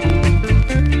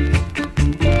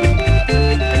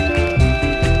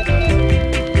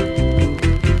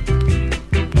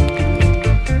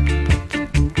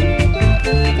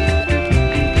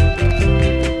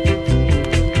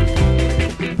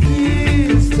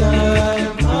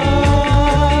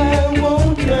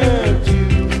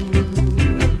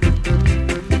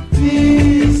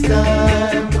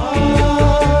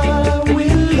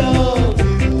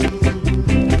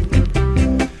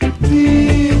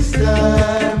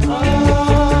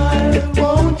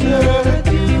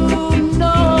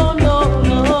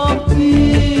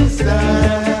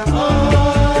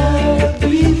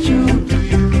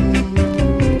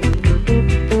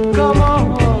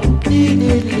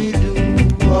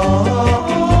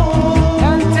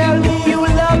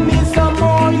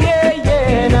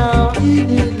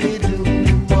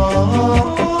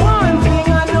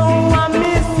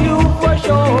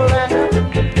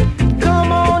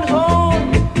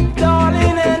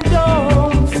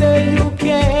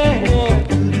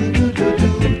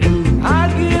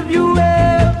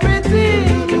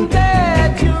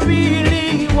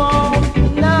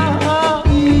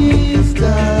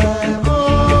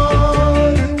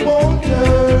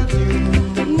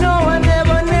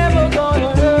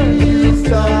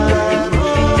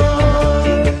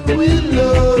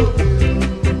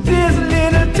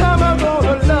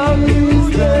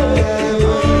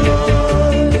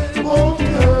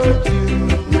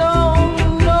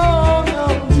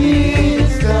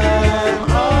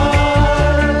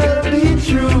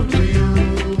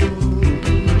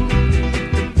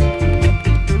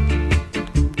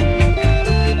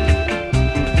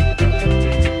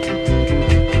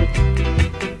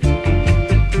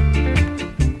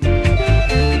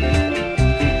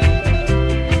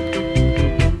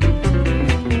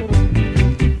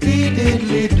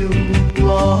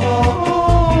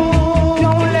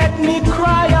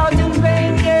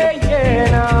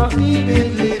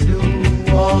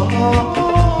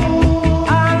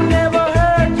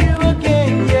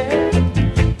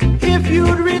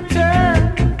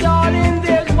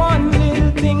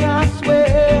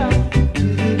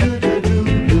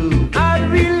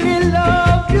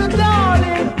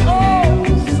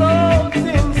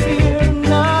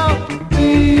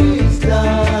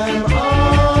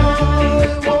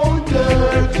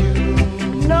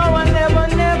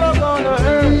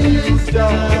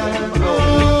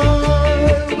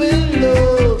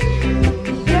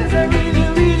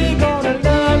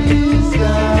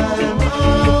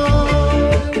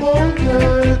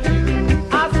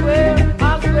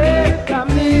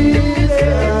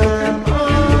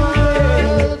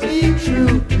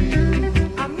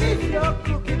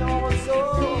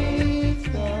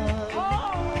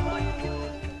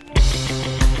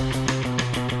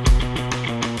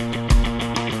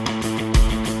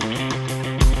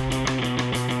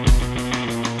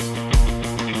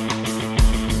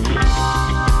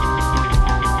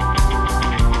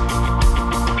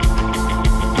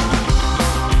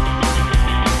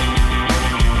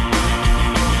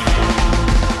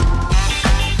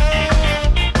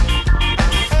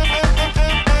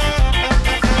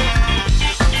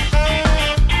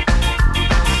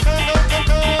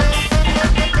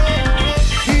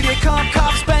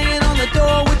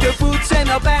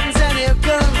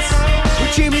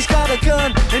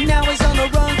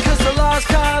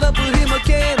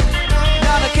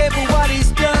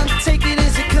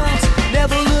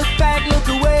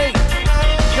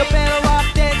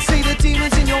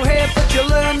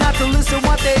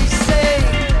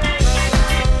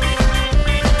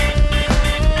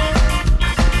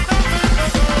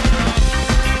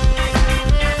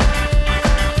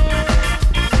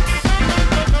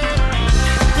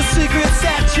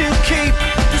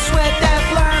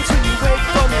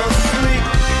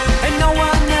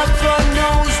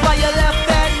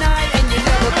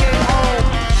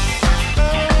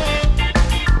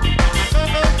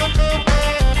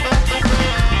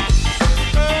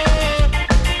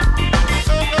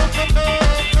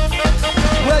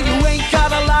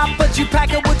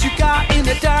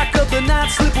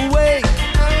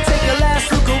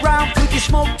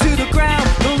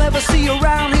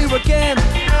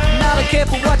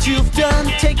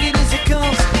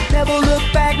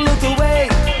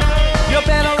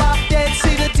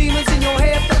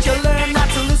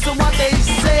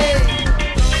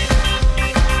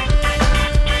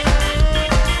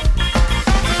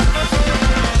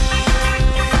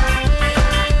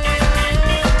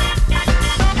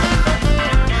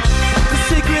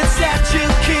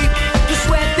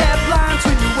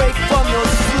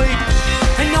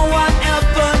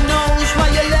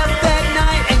 That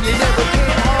night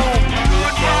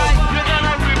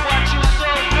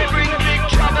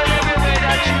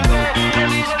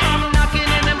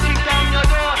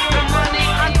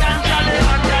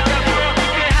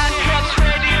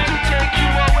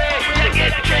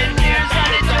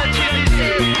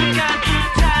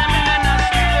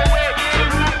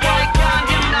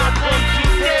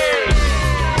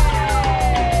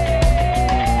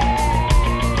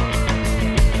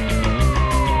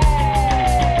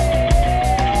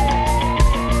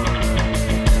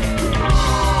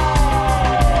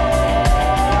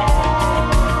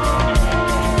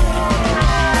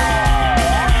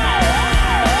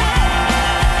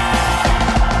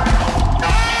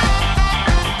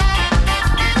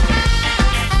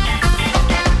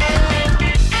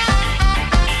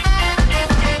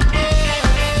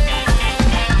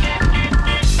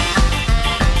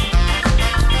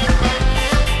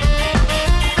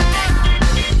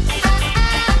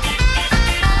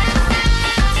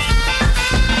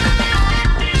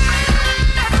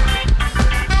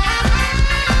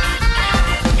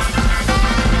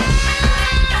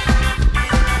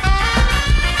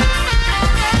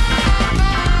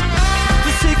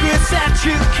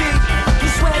you keep, the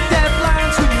sweat that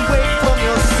blinds when you wake from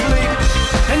your sleep.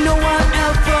 And no one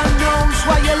ever knows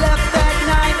why you left that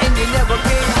night and you never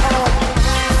came home.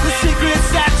 The secrets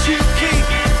that you keep,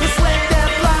 the sweat that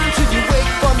blinds when you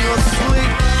wake from your sleep.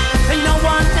 And no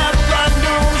one ever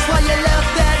knows why you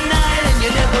left that night and you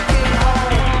never came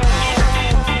home.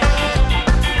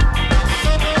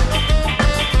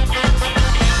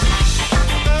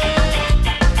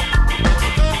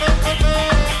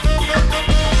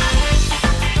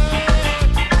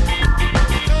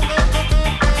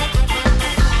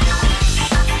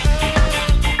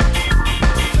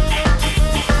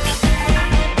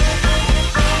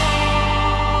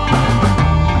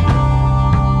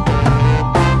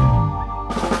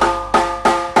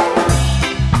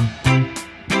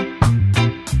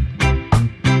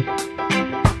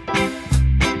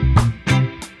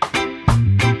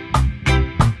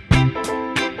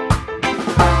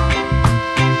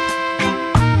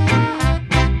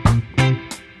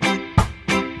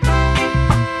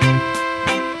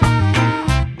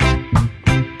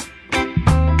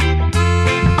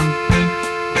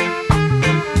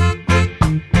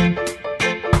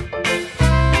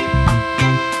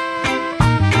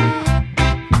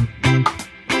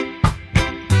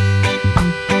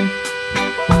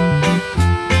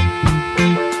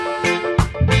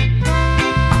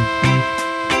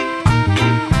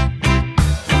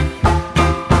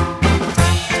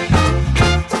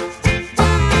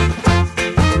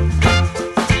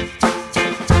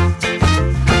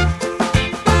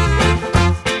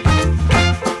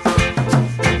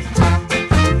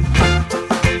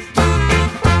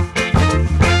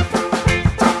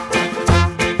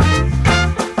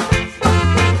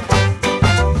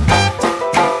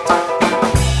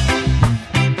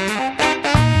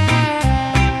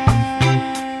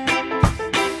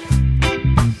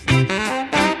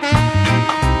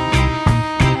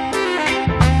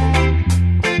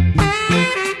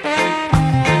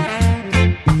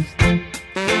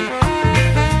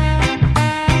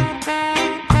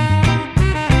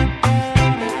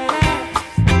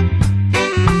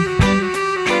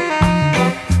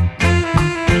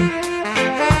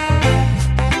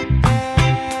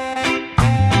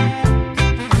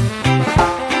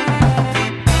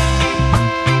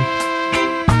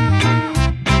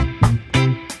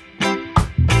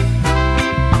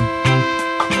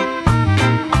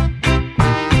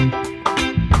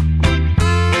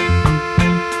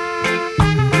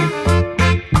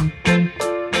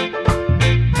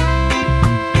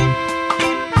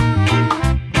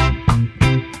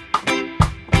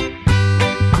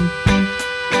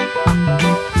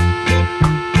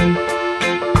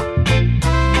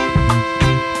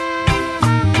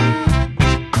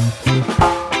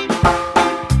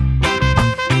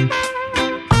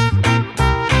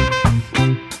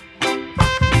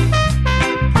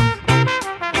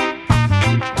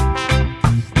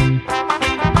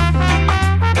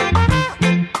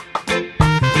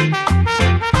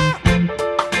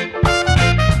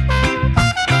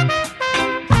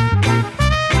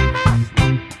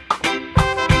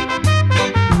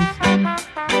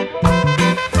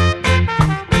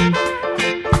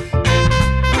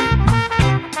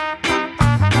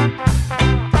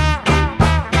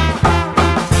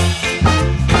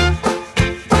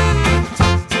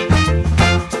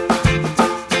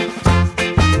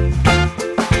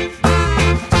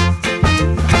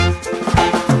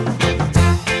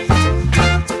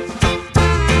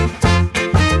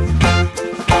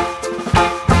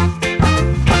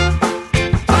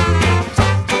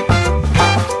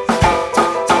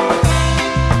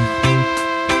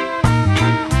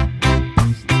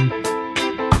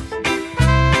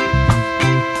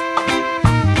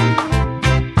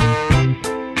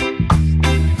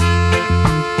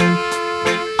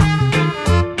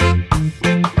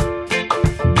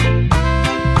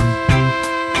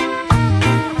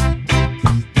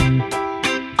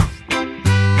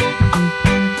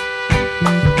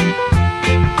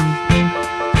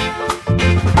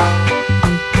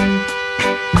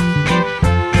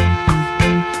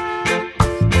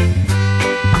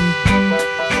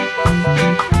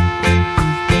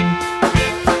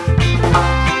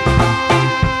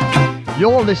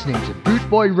 You're listening to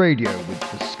Bootboy Radio with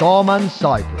the Scarman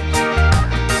Cypress.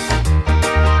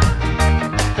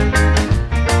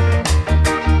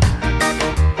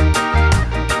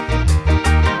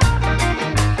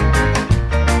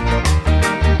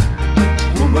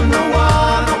 Woman, no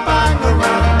one to bang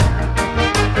around.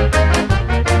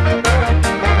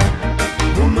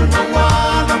 Woman, no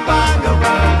one to bang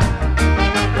around.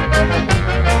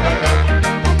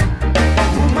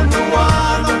 Woman, no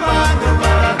one to bang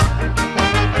around.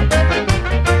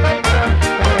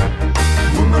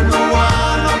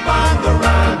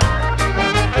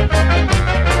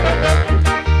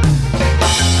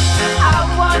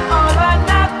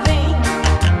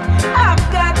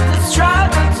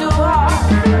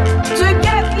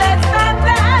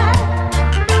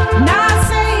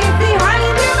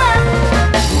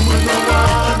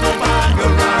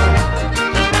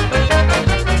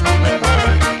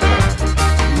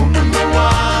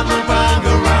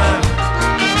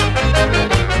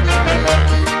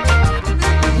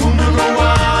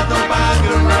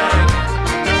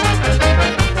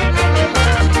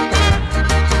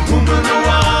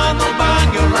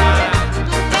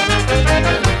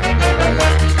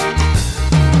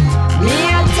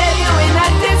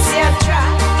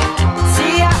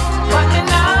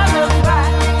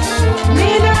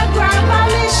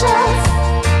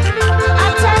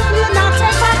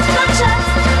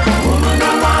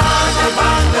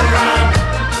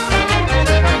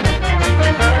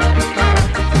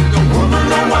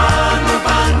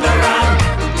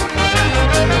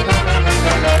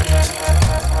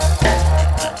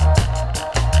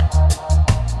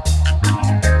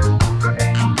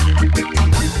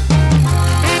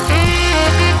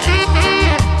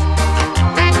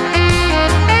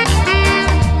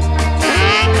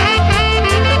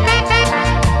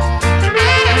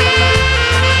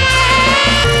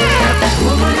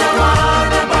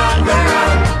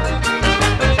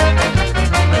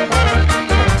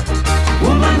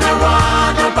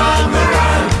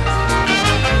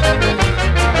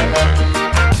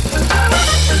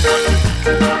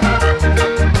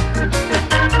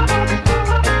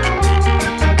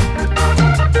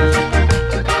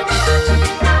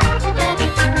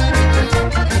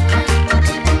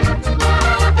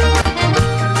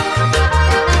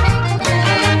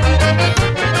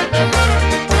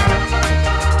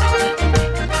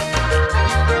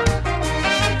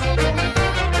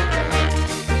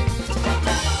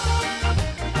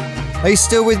 Are you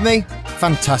still with me?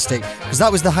 Fantastic, because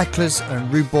that was the Hecklers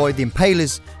and Rude Boy, the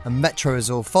Impalers and Metro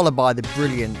Azul, followed by the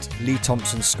brilliant Lee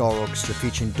Thompson Ska Orchestra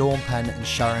featuring Dawn Penn and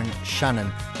Sharon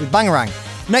Shannon with Bangarang.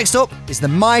 Next up is the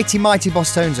Mighty Mighty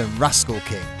Boss Tones and Rascal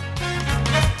King.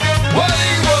 Well,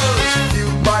 he was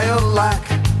fueled by a lack,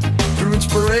 through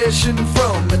inspiration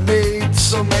from and made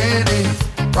so many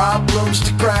problems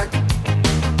to crack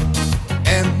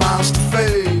and miles to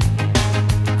fade.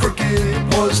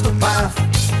 Crooked was the path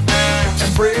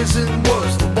and brazen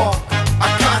was the walk. A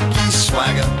cocky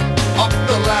swagger up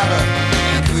the ladder,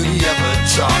 and could he ever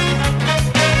talk?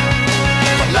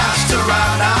 But last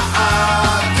around,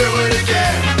 I do it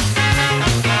again.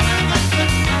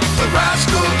 The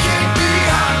rascal king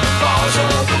behind the bars,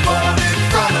 or the one in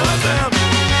front of them.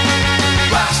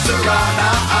 Last around,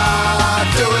 I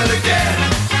do it again.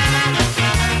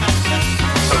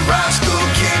 The rascal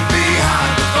king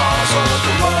behind the bars, or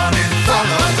the one in front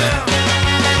of them.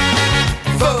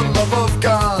 For the love of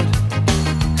God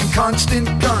and constant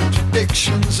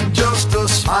contradictions, and just a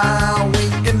smile,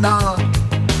 wink and nod.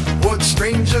 What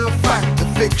stranger fact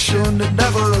of fiction, and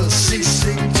never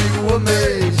ceasing to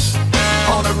amaze.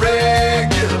 On a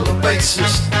regular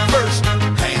basis, first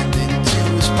hand into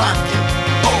his pocket,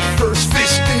 or first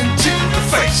fist into the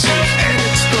faces. And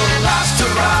it's the last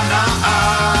around,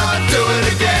 I do it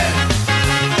again.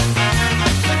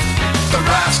 The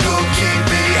rascal king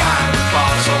behind the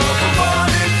bars, or the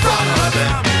one in front of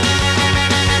them.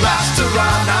 Last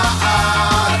around,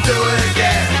 I do it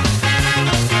again.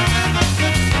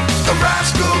 The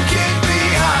rascal king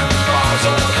behind the bars,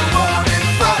 or the one in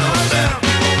front of them.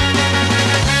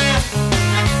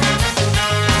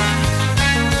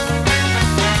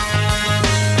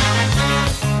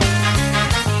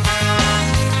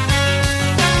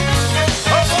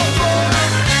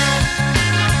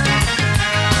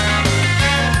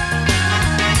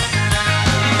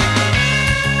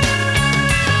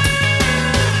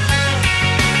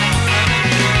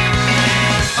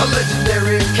 A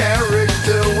legendary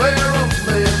character, where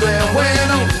only there, when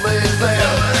only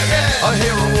there. A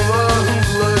hero of a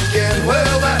hooligan,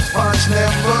 well that part's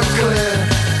never clear.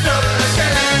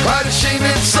 Quite a shame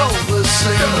it's soulless,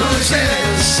 and who's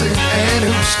innocent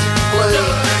and who's to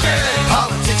blame.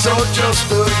 Politics are just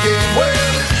a game,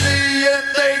 well in the end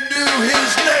they do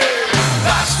his name.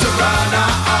 Last around,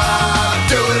 I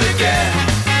do it again.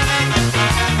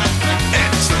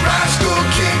 It's the rascal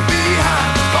king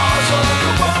behind the bars, or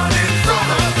the one in front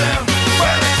of them.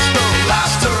 Well, it's the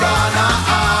last around,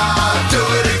 I do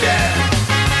it again.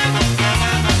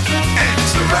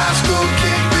 It's the rascal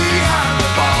king behind the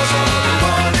bars, or the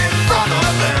one in front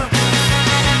of them.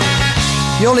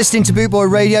 You're listening to Boot Boy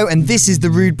Radio, and this is the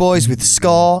Rude Boys with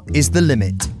Ska is the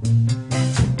Limit.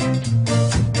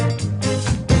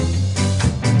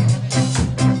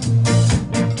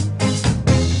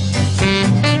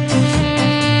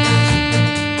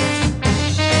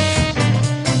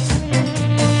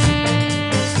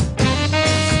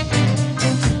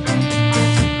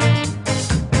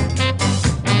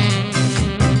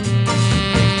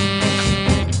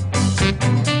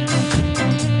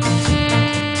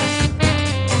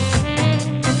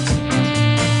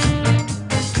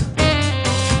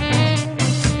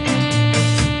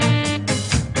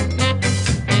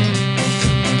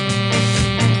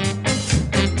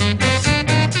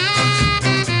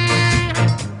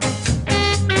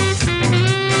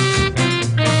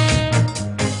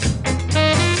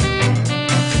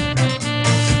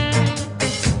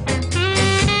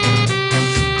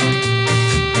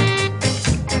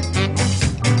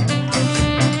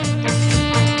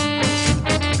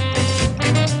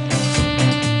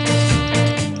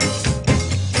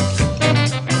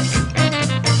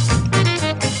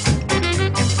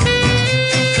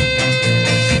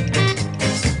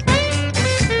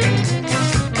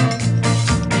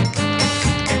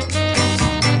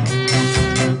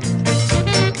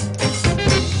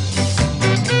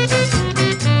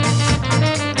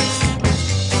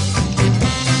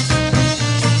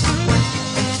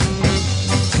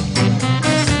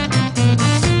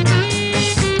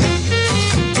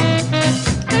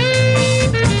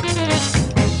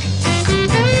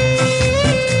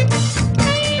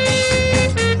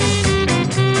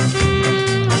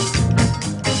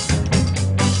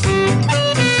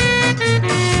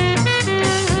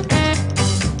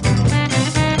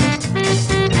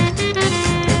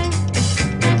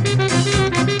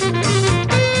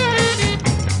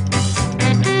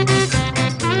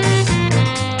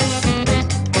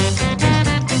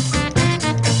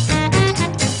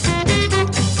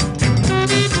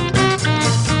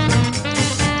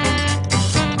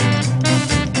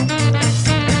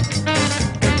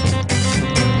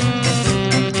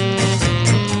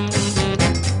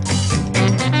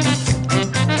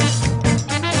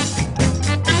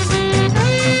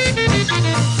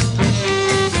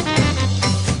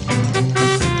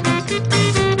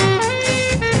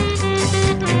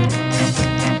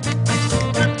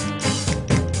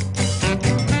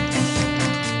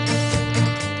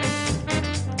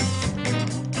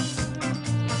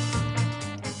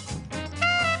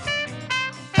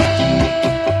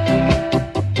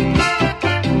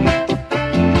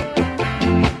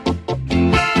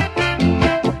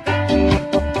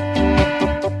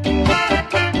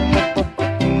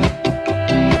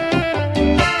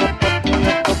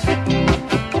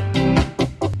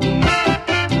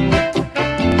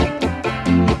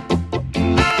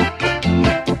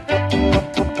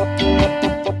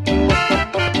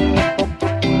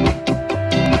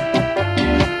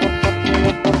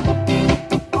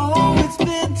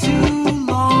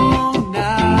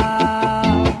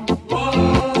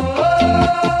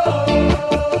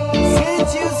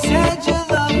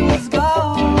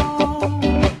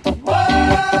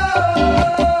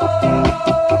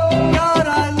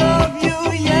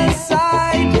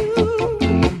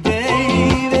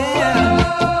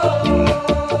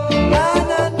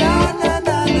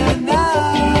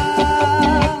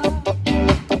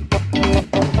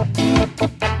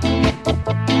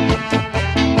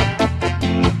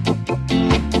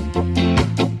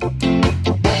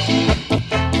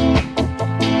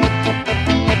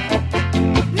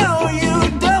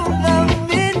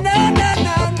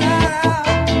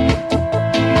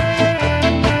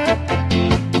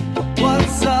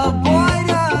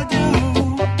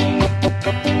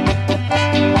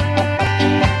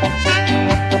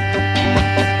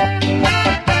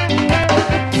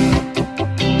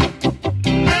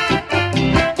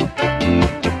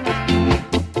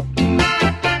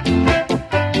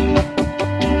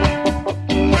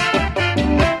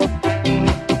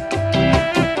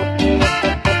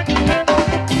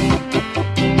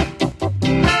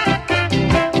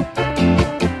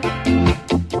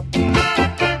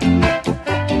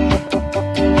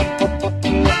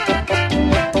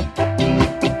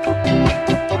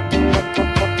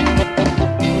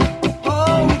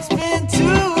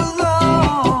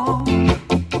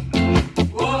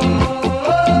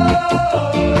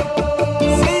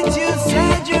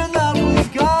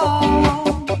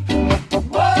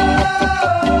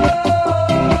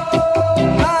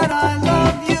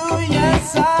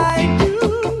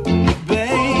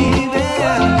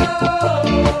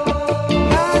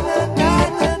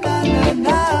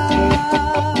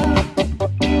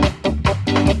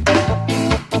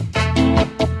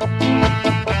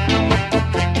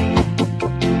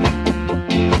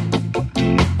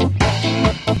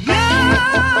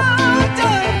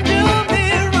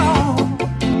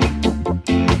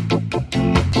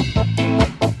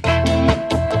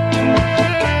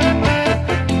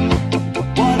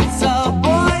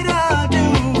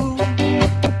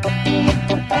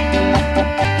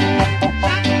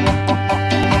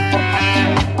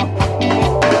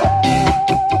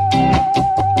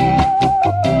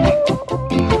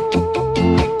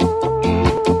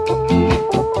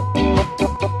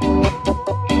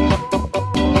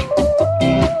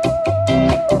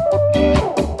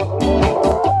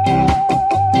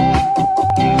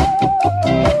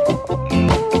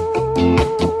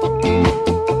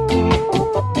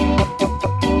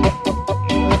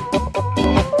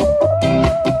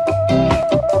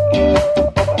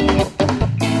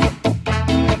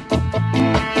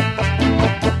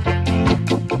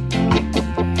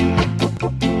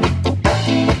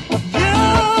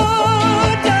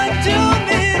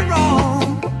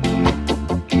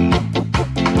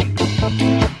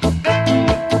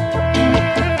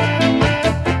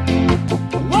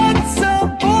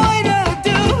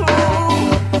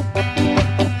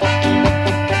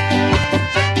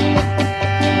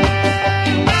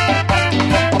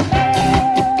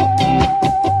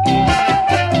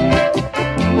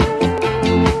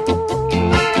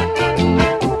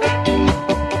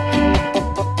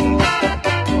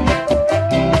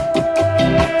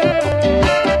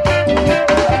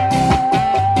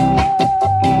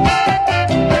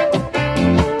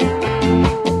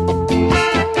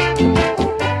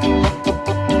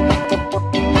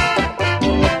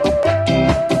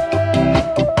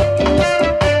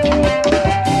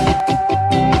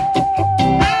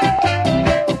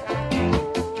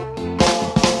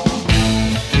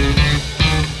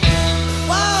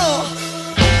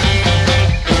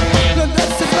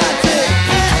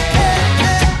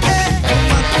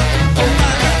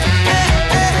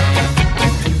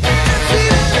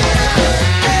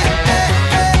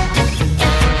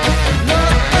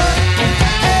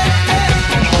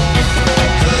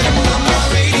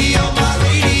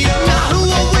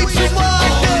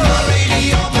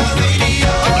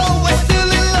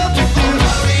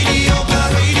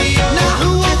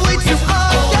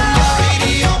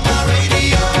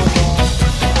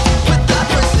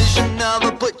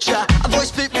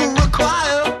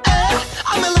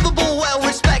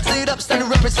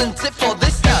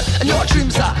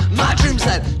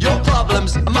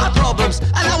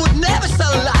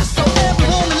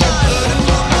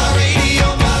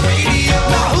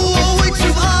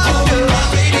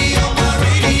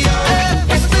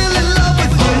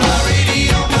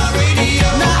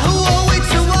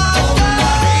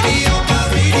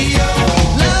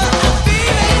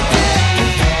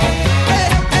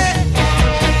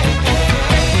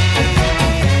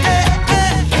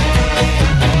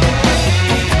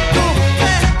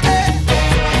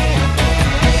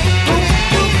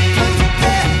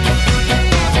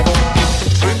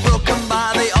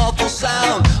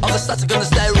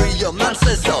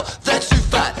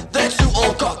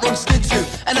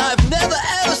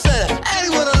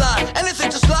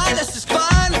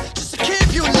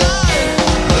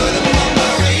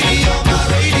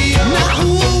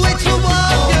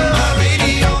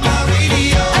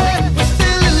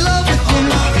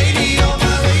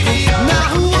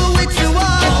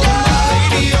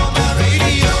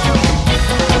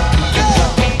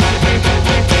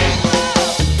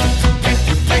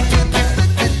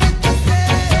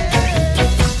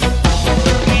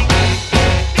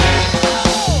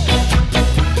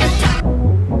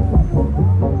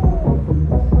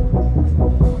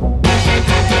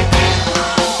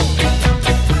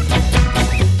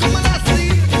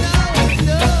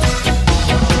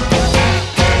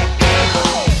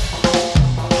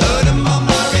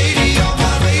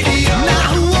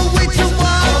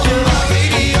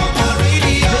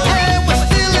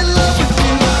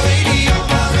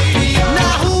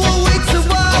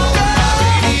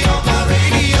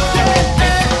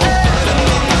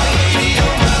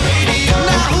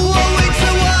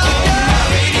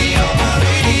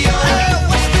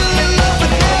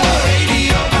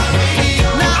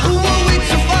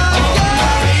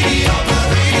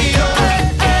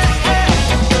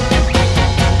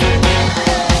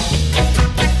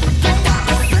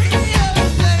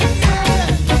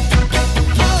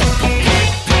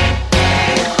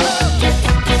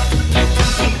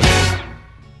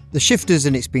 The Shifters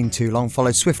and It's Been Too Long,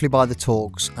 followed swiftly by The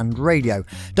Talks and Radio.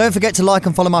 Don't forget to like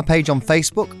and follow my page on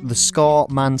Facebook, The Ska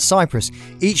Man Cyprus.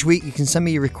 Each week you can send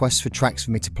me your requests for tracks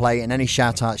for me to play and any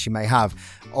shout outs you may have.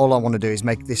 All I want to do is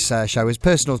make this show as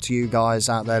personal to you guys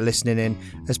out there listening in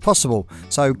as possible.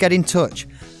 So get in touch.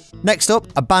 Next up,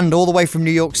 a band all the way from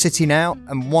New York City now,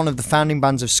 and one of the founding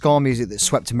bands of ska music that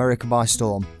swept America by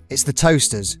storm. It's the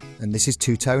Toasters, and this is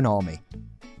Two Tone Army.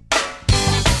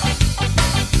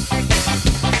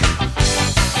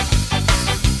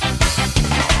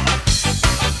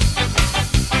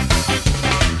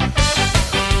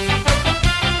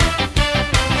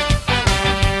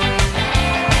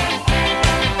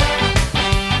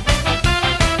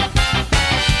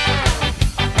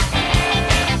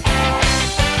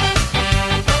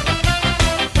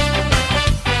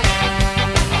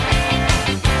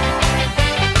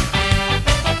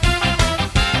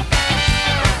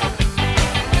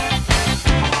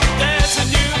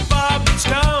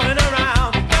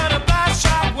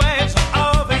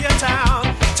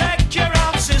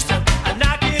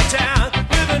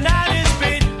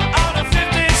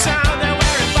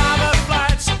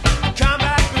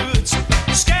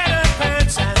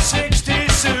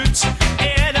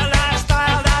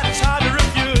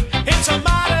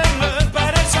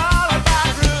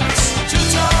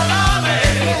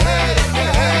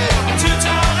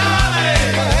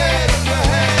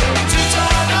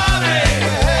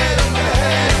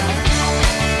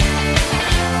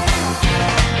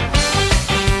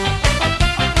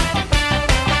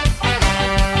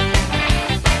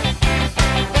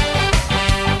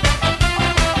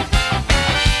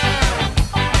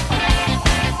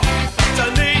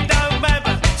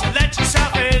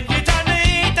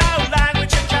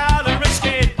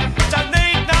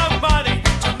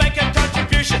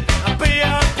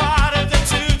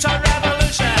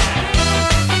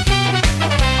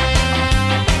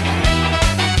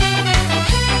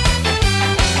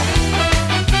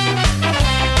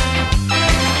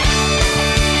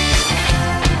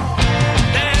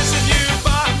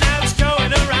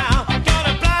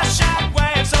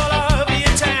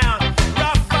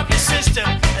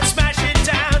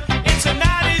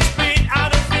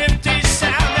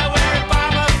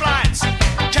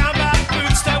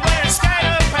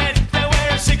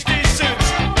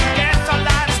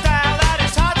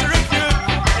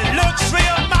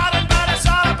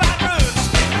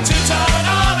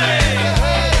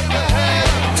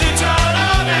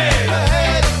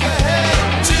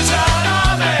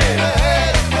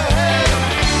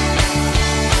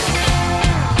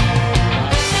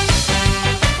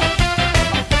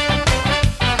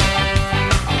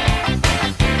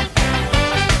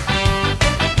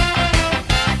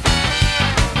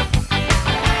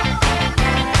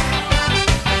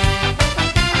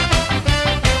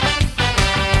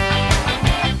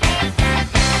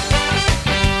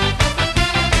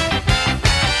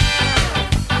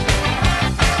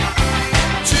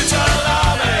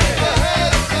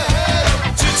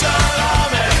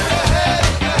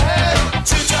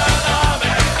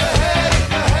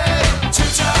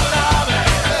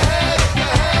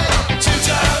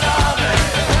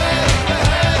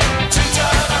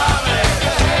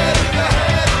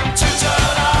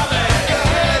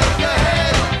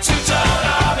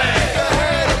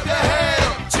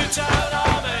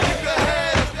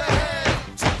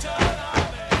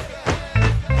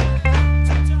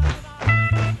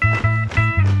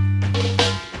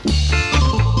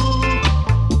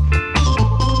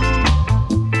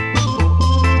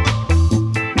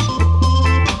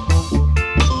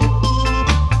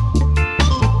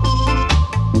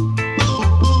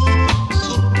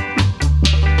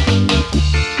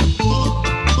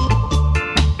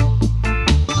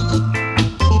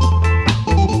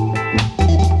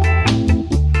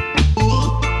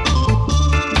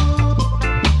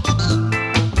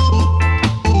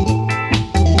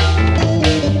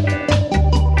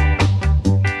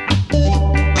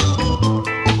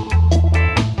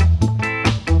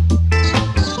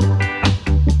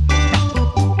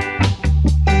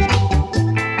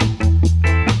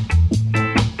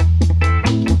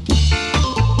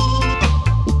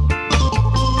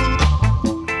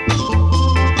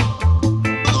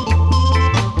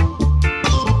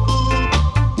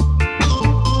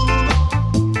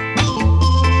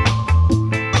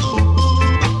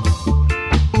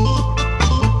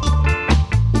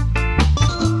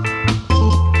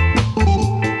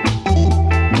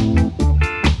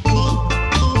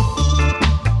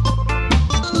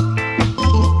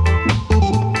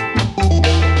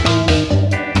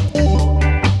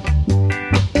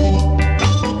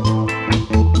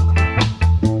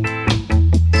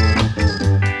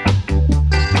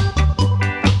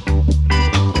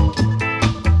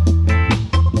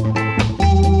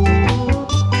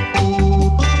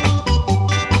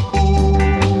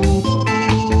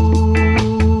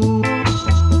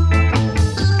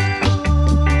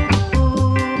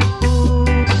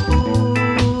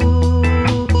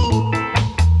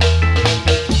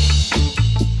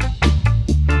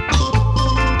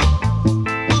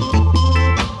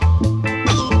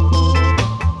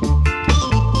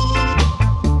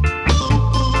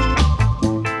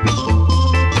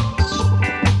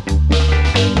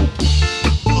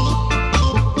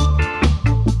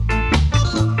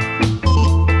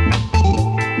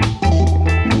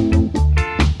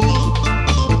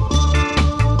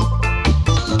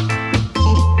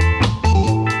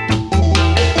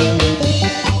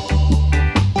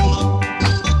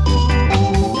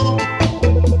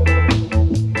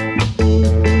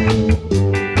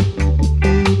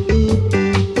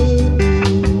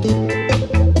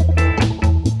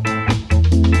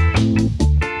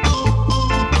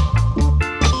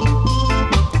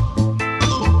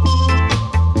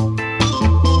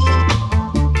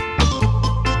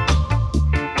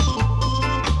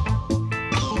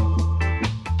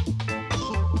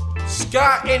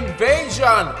 The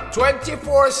Invasion,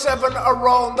 24/7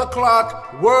 around the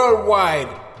clock, worldwide.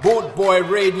 Boot Boy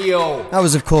Radio. That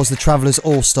was, of course, the Travellers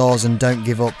All-Stars and Don't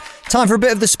Give Up. Time for a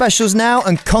bit of the specials now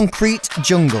and Concrete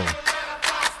Jungle.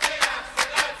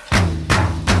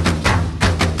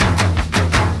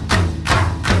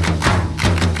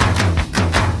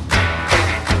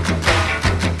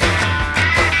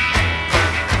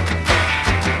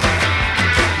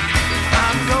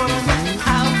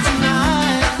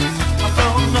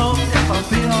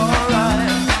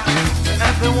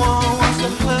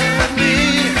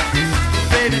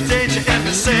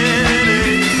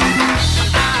 City.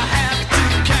 I have to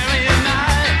carry a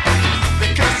knife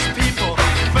because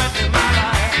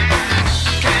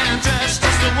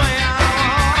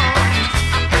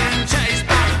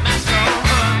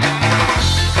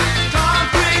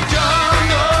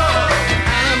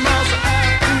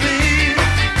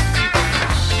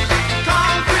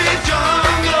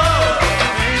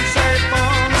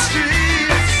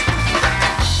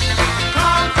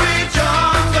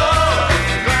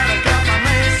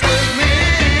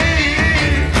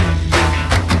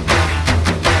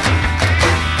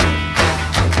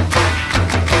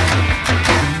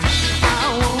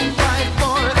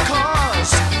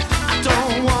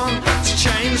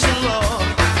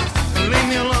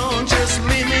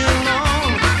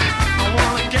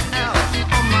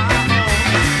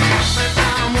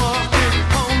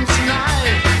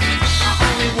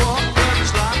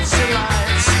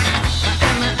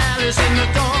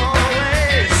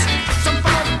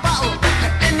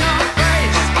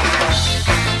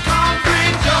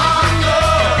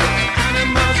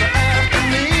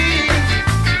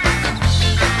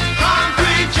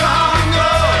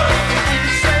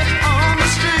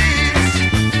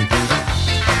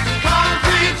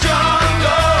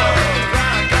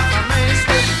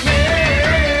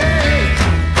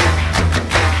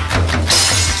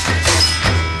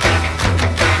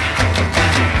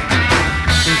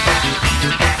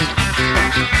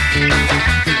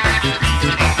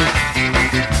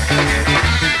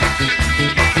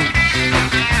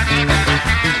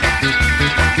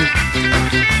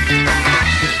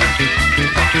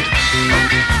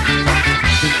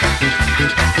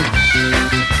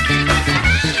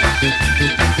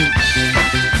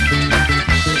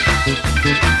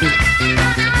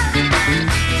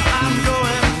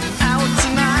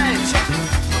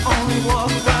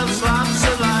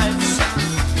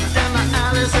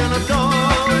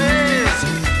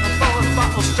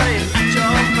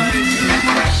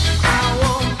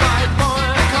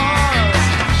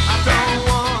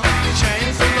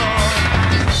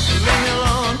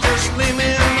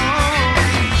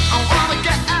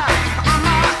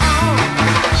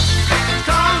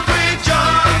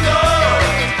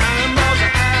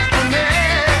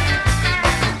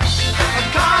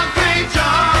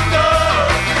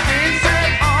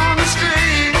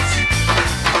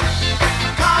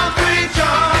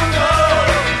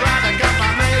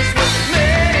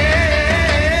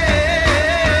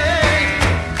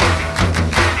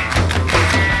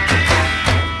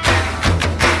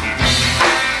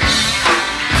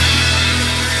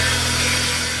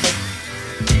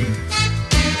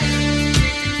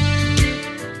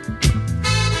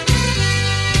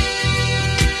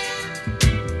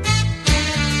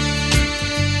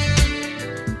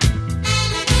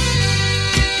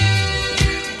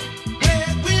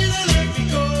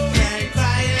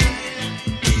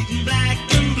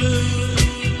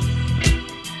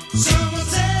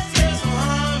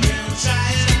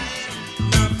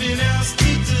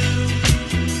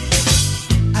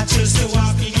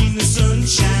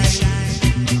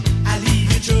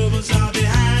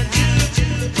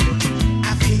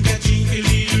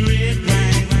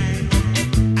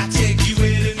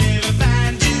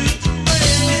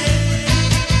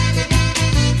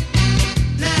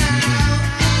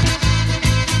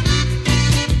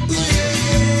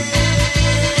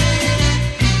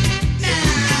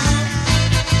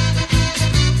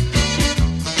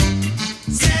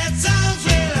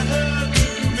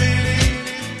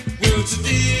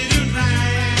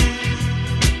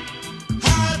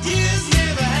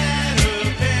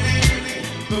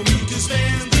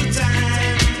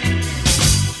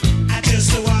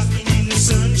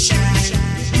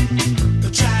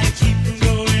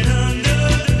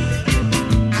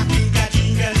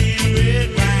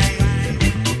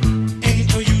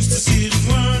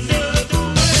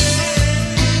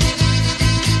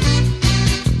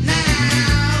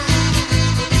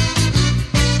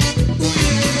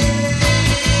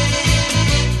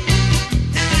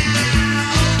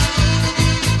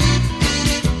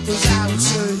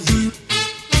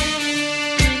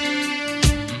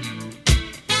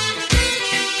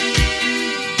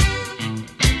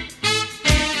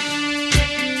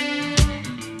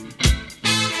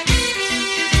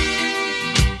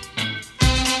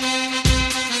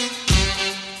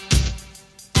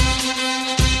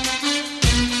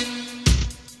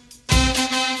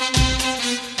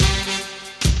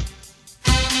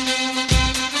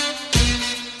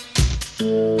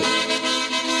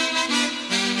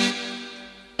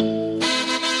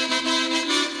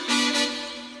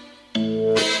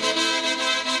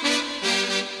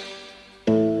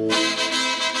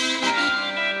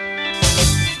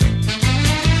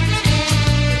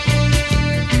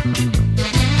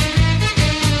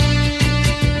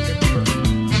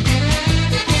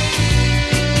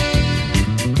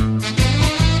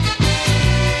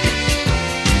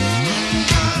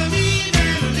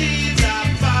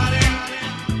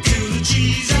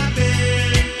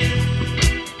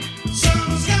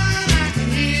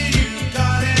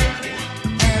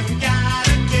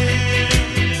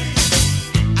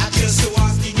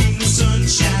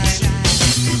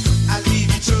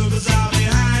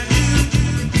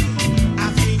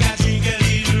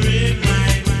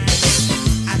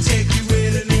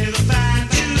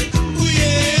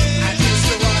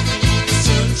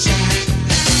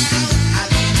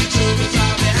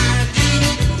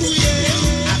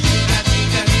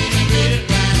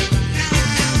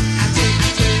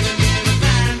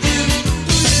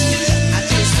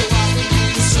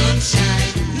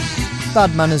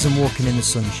Bad Manners and Walking in the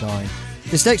Sunshine.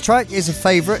 This next track is a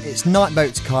favourite. It's Night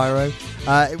Boat to Cairo.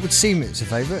 It would seem it's a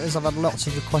favourite as I've had lots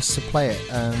of requests to play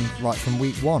it right from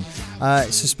week one.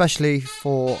 It's especially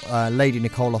for Lady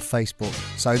Nicole off Facebook.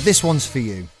 So this one's for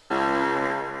you.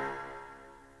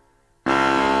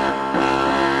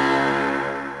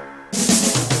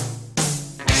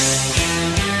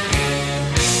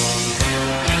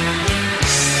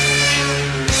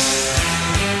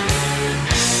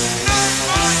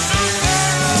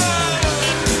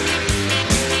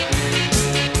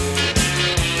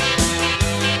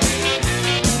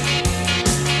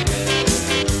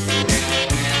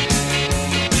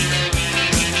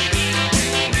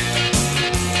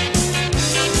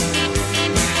 Thank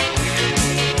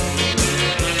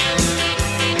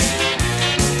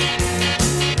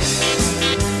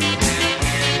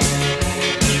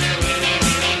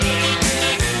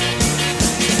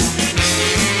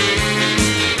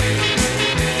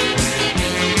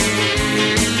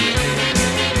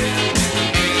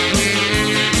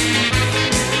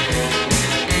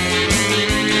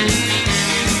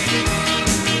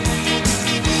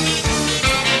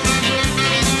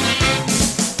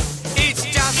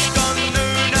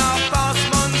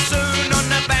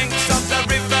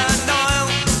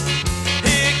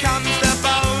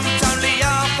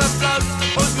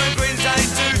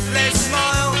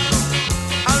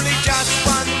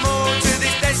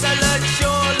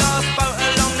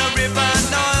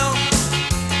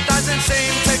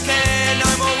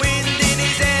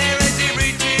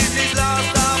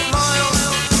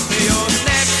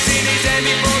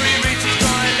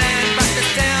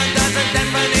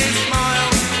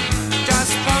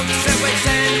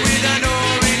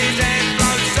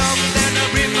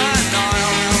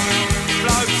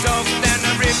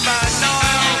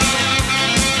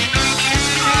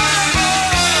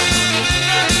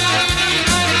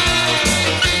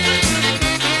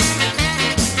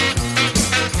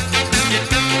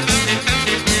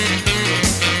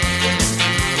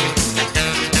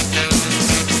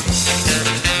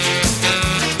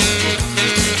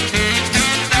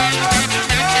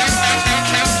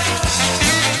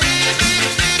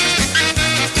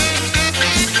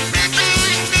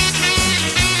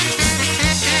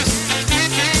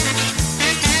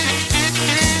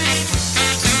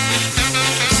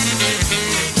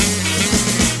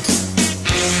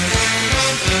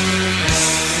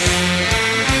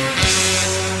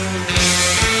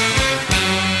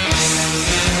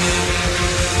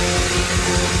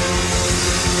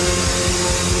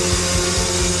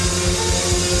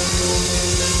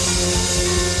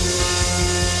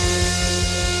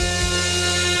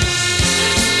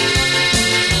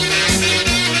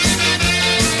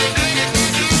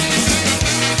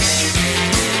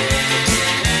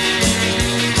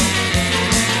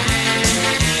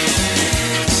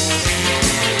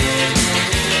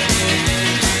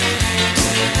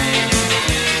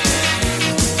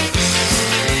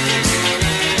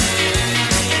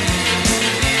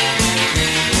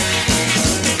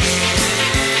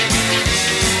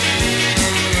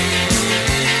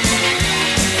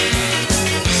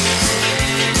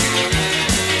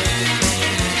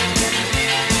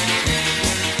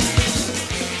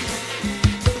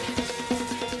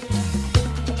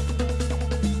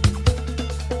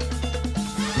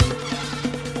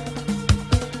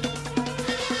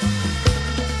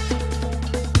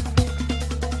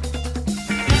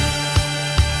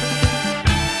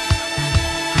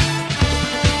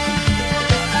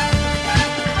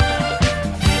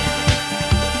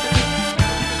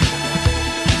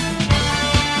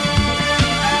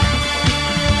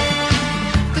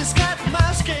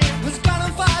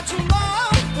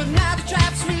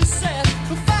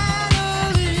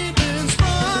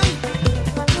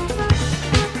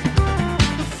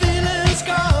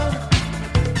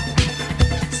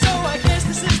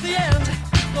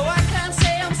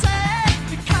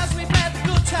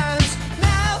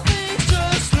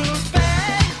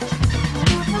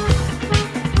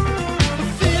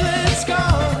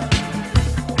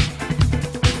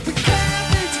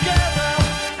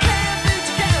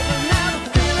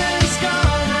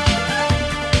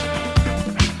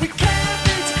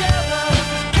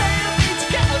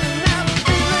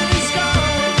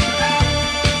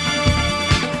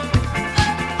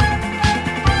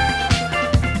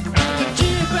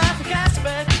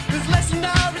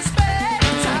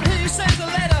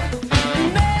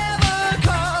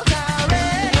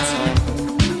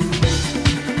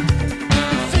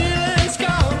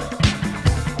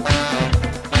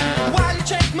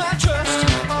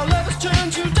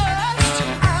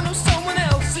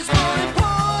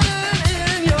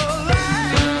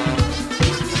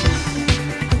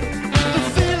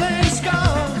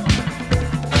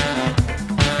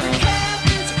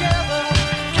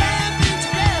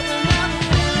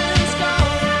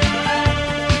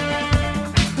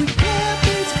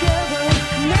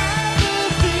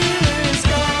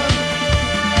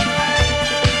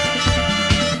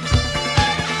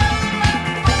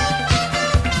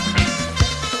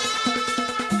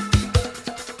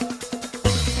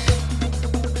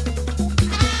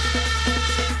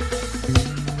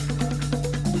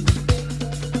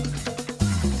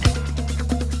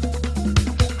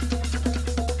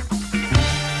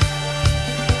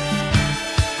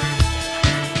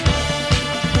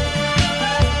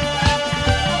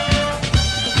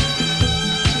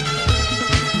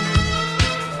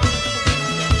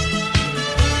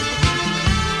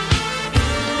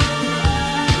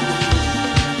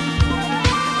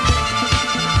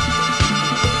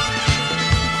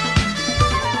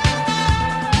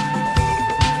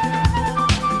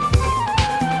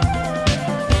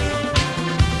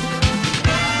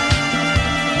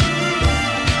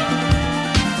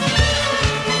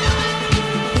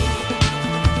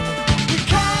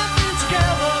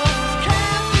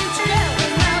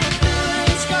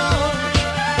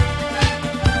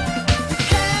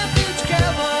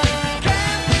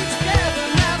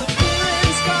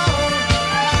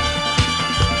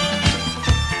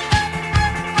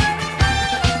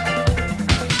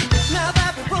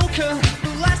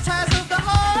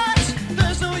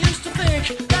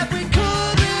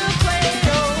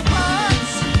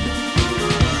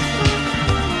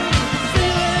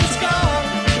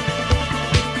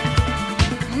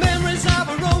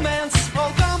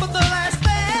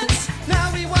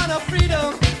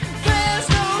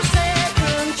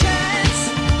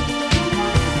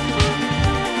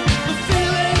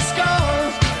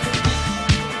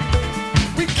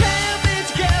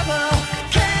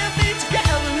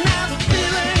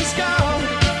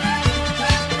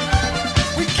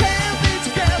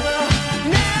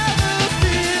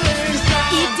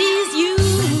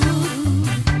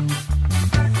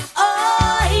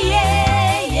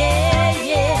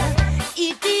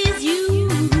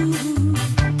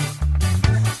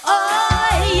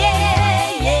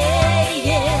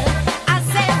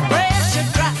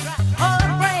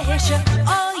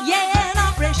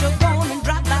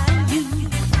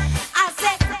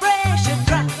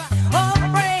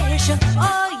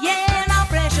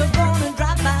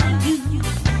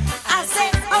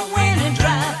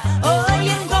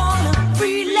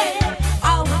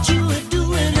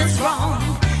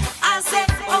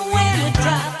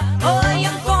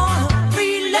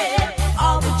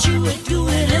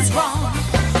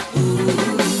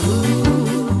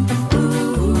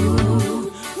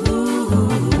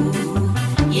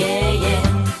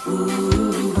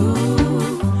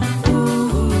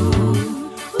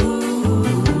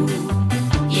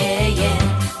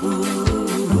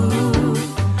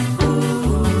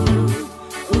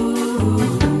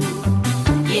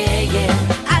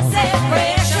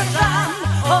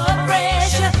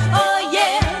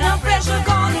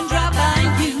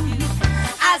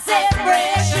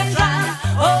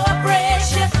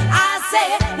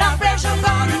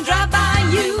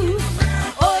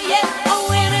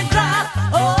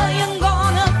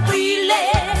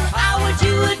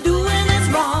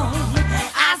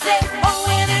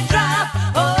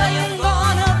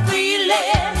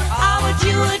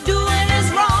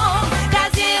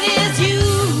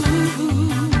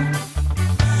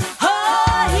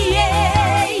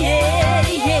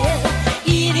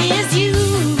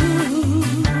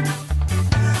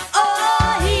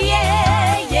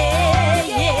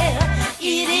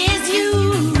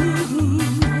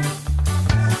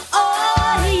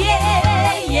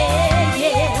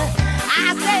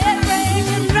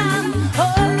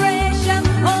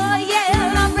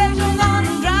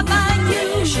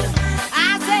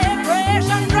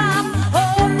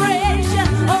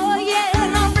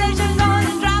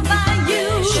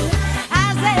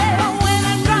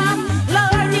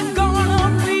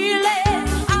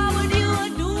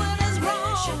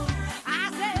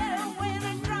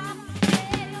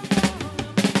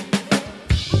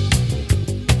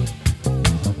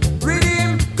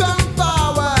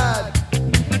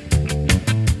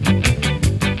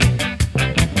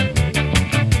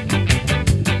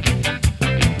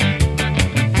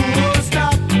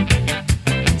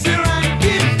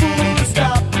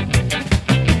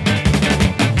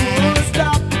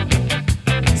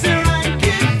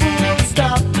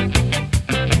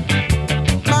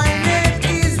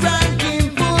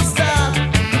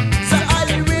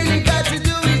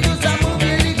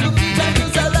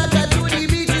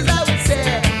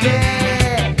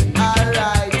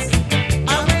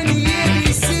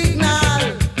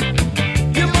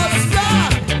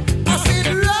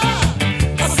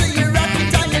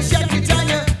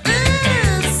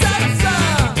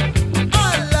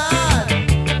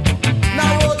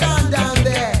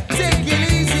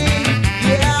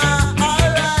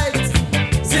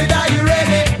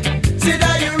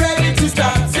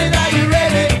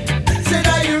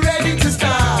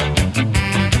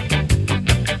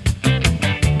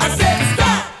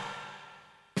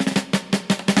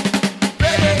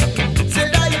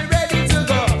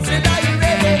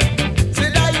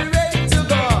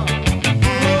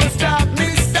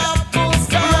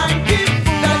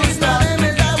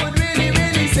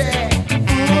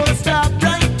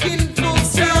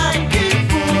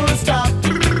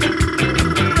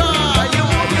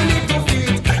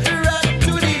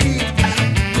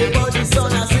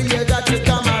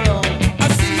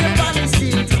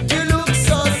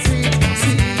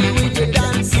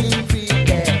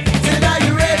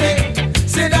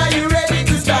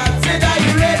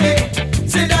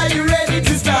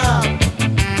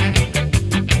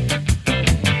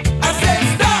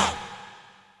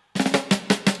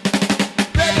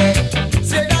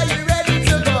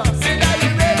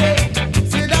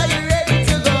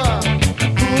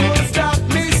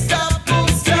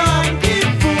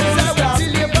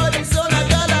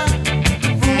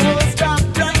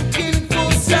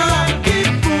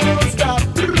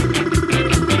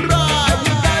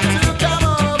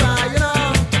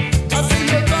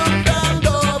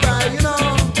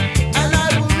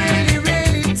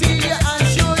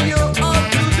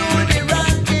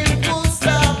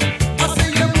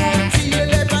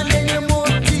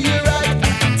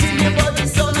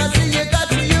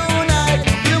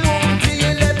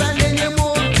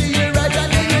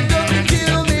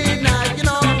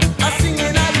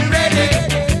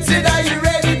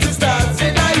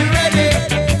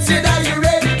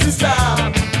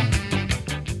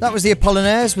That was the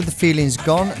Apollinaires with The Feelings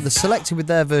Gone, the Selected with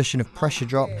their version of Pressure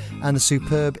Drop, and the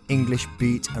superb English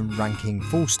beat and ranking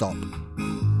Full Stop.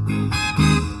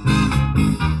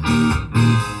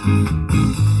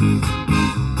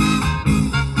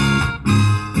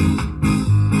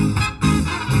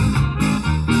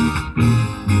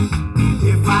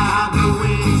 If I had the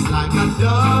wings like a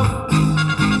dove,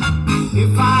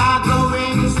 if I had the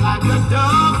wings like a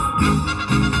dove,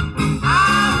 I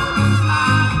would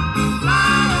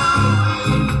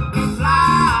fly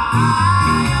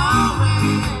away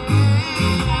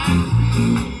and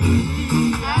be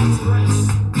at rest.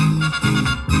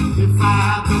 If I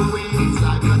had the wings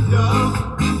like a dove,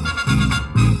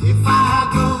 if I had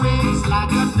the wings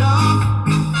like a dove,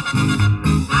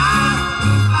 I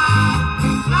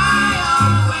would fly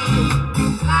away,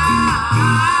 fly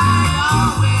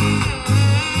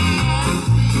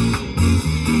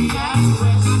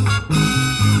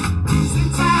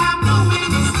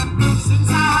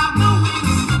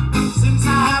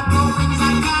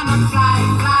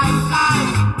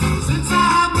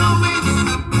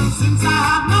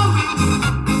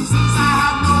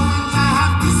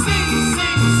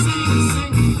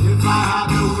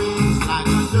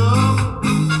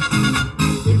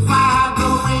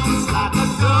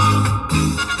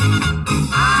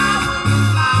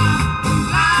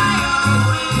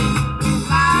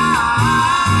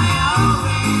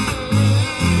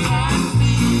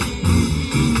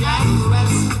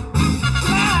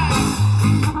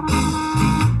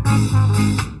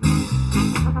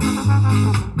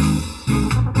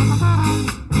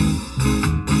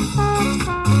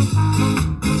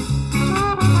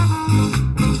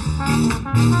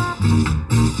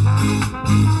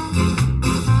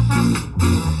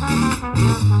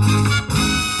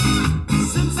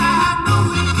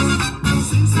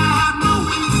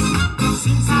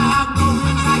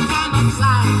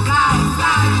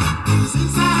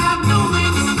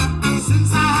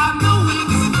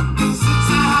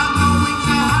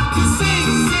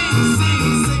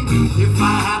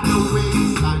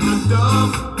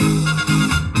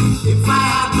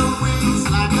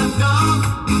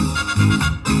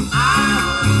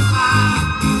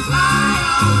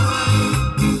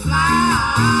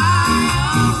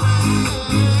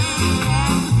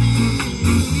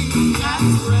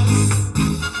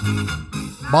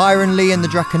Byron Lee and the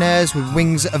Draconaires with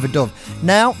Wings of a Dove.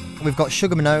 Now, we've got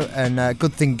Sugar Minot and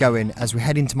Good Thing Going as we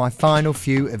head into my final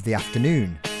few of the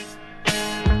afternoon.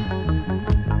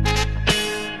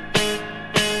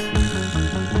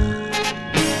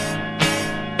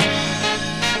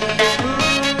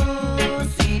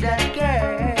 See that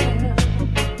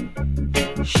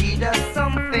girl, she does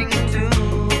something to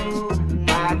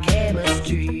my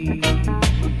chemistry.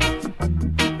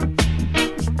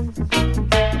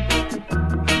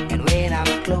 And when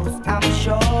I'm close, I'm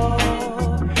sure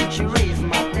she raised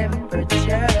my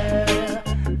temperature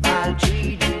by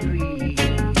 3 degrees.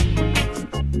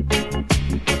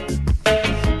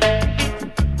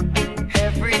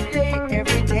 Every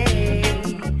day,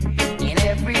 in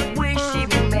every way she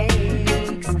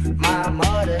makes my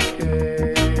mother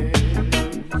curse.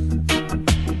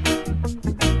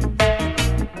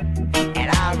 And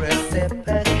I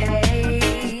reciprocate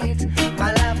my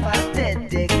love, I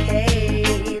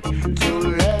dedicate to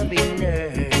loving her.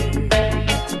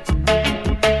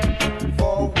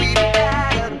 For we've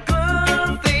got a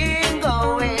good thing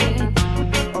going,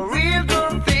 a real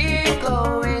good thing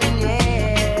going,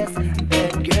 yes,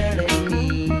 that girl and me.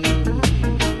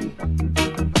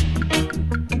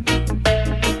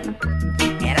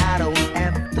 And I don't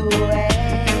have to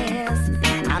ask,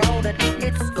 I know that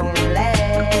it's gonna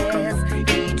last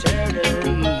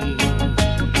eternally.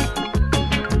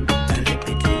 And let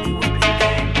me tell you what we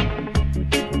got.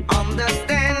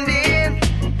 Understanding,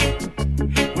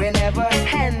 we're never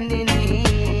hand in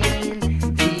hand,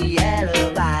 the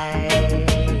alibi.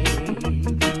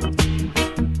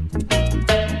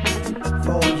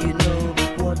 For you know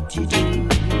what you do,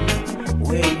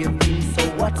 where you've been, so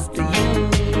what's the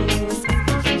use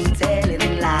in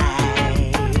telling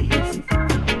lies?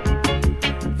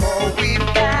 For we've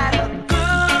got a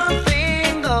good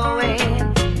thing going,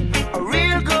 a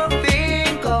real good thing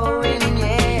going,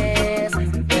 yes,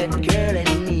 that girl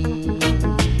and me.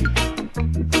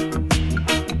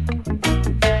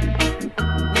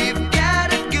 We've got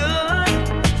it good,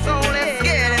 so let's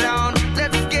get it on,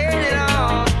 let's get it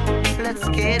on, let's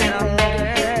get it on, girl.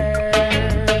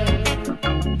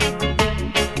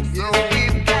 So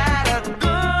we've got a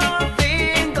good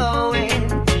thing going,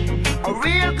 a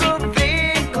real good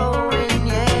thing going,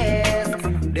 yes,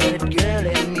 that girl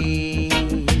and me.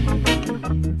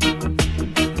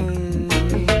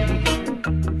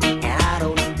 And I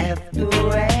don't have to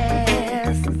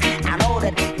ask, I know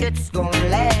that it's gonna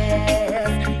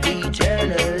last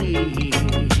eternally.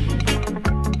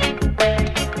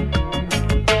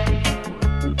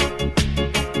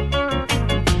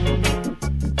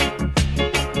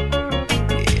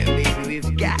 Yeah, baby,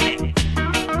 we've got it.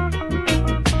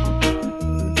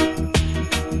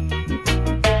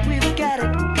 We've got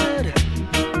it good.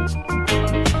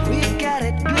 We've got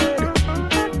it good.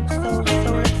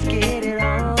 So let's get it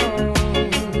on.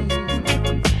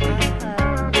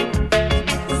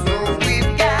 So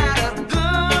we've got a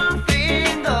good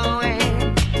thing going,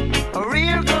 a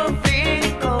real good thing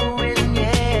going,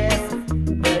 yes,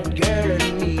 that girl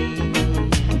and me.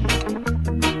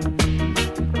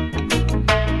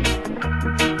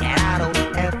 And I don't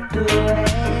have to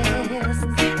ask,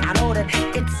 I know that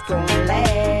it's gonna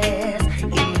last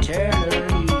eternally.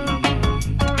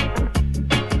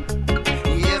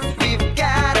 Yes, we've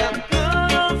got a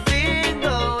good thing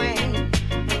going,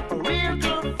 a real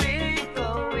good thing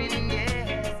going,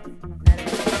 yes.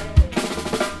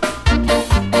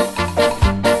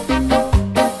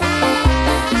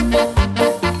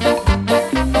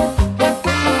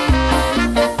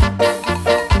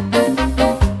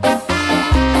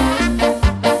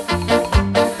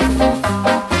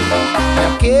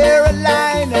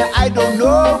 Carolina, I don't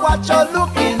know what you're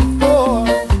looking for.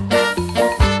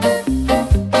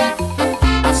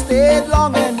 I stayed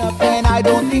long enough and I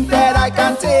don't think that I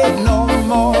can take no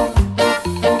more.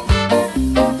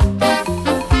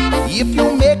 If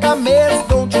you make a mess,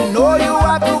 don't you know you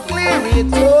have to clear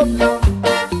it up now?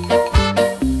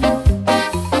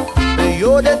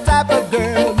 You're the type of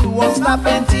girl who won't stop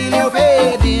until you've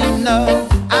had enough.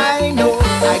 I know,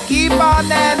 I keep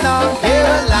on and on,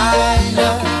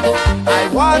 Carolina. I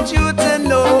want you to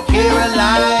know,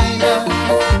 Carolina,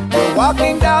 you're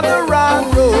walking down the wrong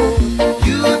road.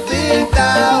 You think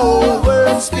the whole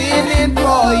world's spinning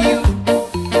for you.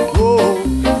 Whoa,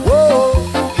 whoa,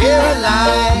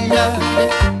 Carolina,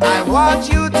 I want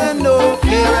you to know,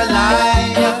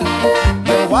 Carolina,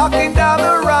 you're walking down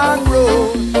the wrong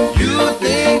road. You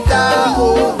think the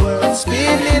whole world's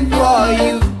spinning for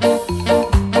you.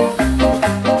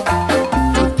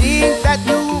 To think that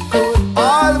you could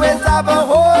always have a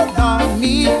hold on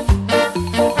me,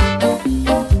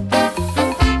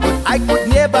 but I could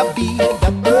never be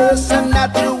the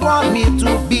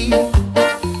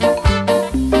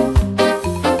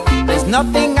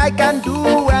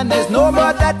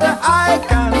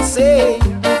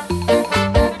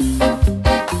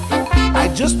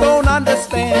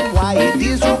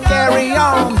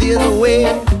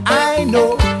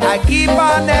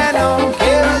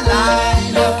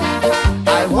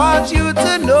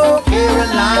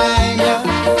Caroline,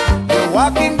 you're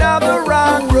walking down the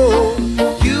wrong road.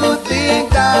 You think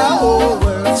the whole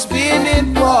world's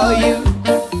spinning for you.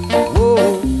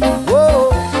 Whoa,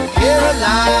 whoa,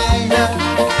 Caroline,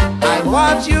 I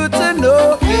want you to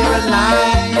know,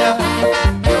 Caroline,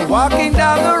 you're walking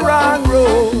down the wrong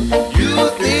road. You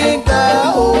think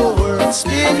the whole world's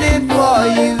spinning for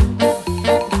you.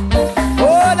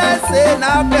 What I say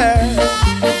now, girl?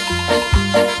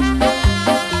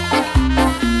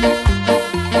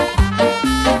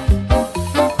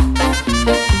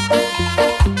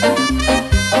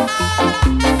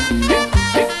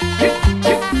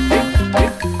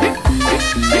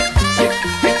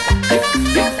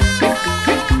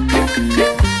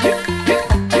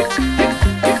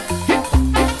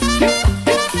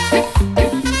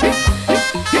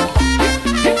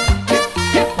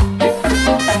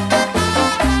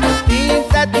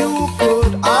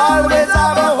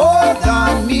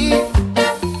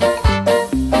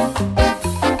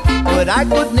 I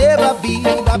could never be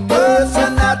the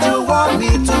person that you want me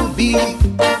to be.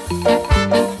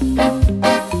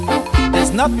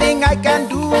 There's nothing I can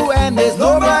do and there's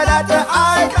no more that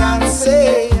I can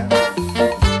say.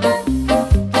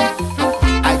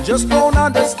 I just don't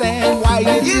understand why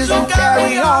it is you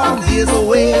carry on this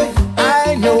way.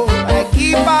 I know I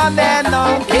keep on and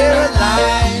on,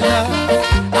 Carolina.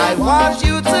 I want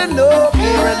you to know,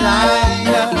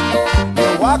 Carolina,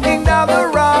 you're walking down the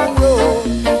wrong road.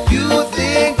 You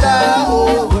think the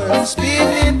whole world's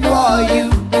spinning for you.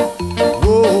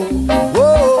 Whoa,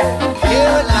 whoa,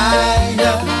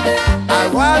 Carolina, I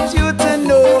want you to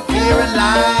know,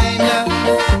 Carolina,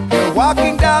 you're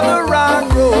walking down the wrong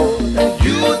road.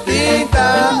 You think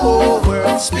the whole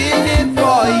world's spinning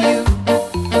for you.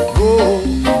 Whoa,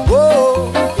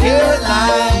 whoa,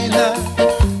 Carolina,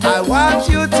 I want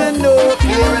you to know,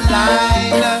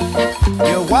 Carolina,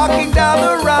 you're walking down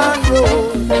the wrong road.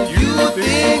 You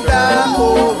think the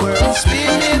whole world's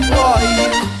spinning for you.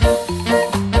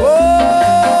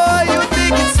 Oh, you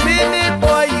think it's spinning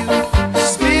for you,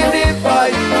 spinning for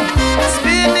you,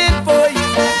 spinning for you,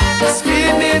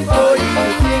 spinning for you.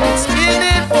 You think it's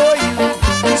spinning for you,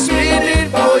 spinning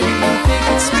for you. You think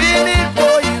it's spinning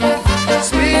for you,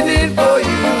 spinning for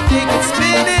you. You think it's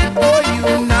spinning for you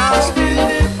now,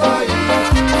 spinning for you,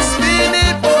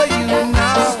 spinning for you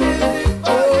now.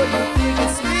 Oh, you think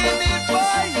it's spinning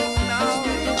for you now.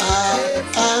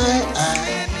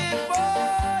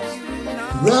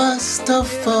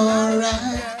 Rastafari,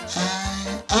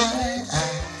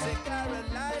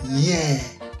 yeah.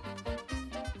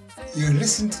 You're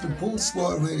listening to the Boots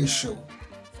Boy Radio Show,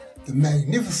 the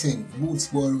magnificent Boots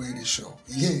Boy Radio Show,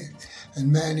 yeah.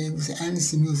 And my name is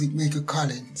Anderson Music Maker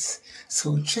Collins.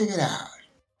 So check it out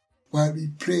while we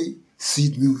play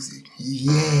sweet music,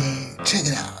 yeah. Check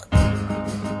it out.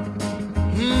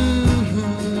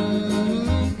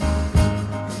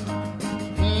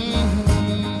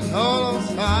 All those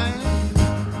fine.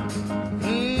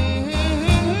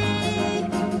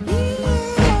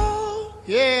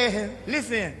 Yeah,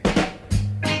 listen.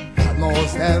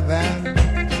 Almost heaven,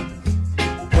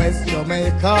 West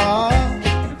Jamaica,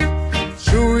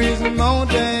 True is the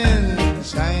mountain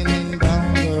shining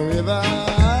down the river.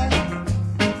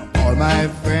 All my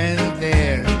friends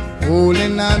there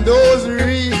holding on those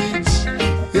reeds,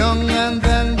 young and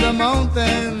then the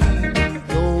mountain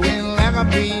blowing like a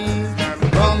breeze.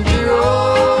 From the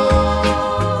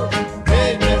road,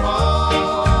 take me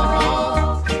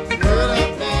home to the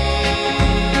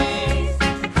place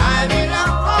I belong.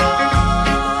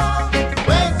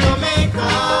 West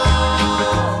Jamaica,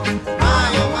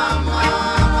 my mama,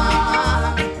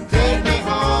 take me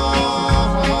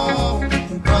home,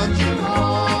 country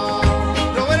home.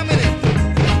 Now wait a minute.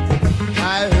 I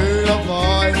heard a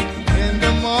voice in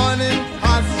the morning,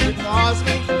 as she calls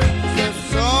me, said,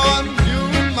 "Son, you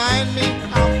remind me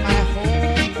of my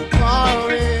home far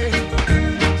away.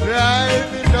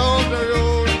 Driving down the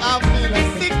road, I feel a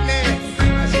sickness.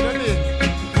 I should have been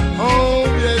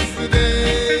home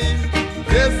yesterday,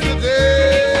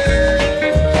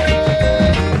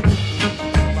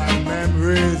 My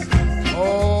memories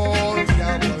all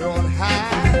got on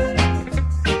high.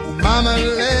 Mama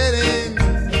letting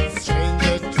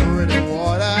stranger through the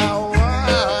water.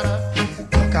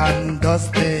 Look and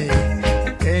dusty,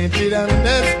 painted on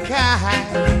the sky.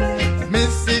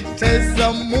 Missy taste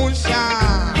of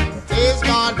moonshine, taste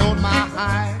God on my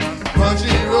eye.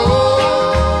 Country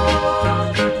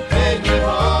road, take me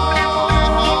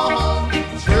home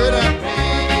to the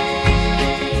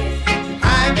place I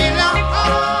belong.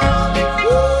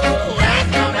 West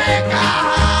Jamaica,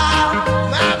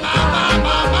 mama.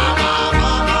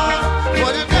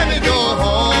 What you tell me go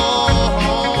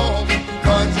home?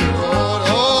 Country road,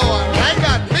 oh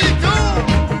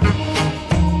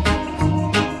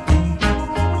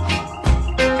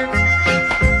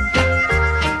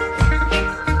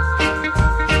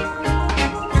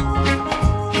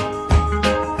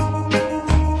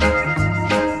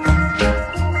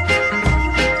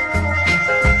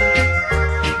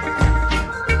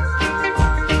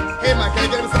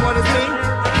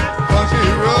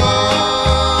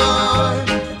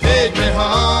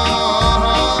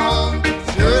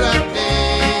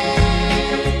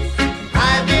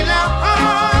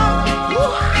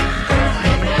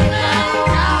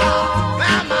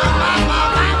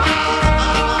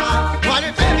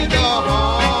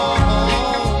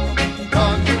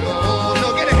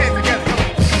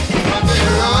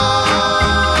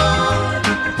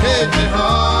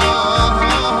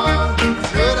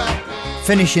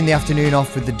finishing the afternoon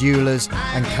off with the Duelers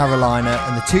and Carolina,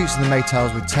 and the Toots and the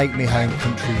Maytals with Take Me Home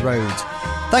Country Roads.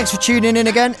 Thanks for tuning in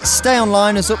again. Stay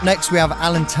online, as up next we have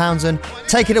Alan Townsend.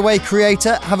 Take it away,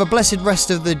 creator. Have a blessed rest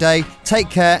of the day. Take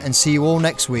care and see you all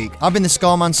next week. I've been the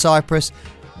Scarman Cypress.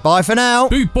 Bye for now.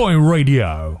 Bootboy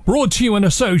Radio, brought to you in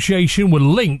association with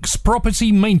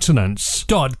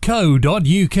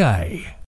linkspropertymaintenance.co.uk.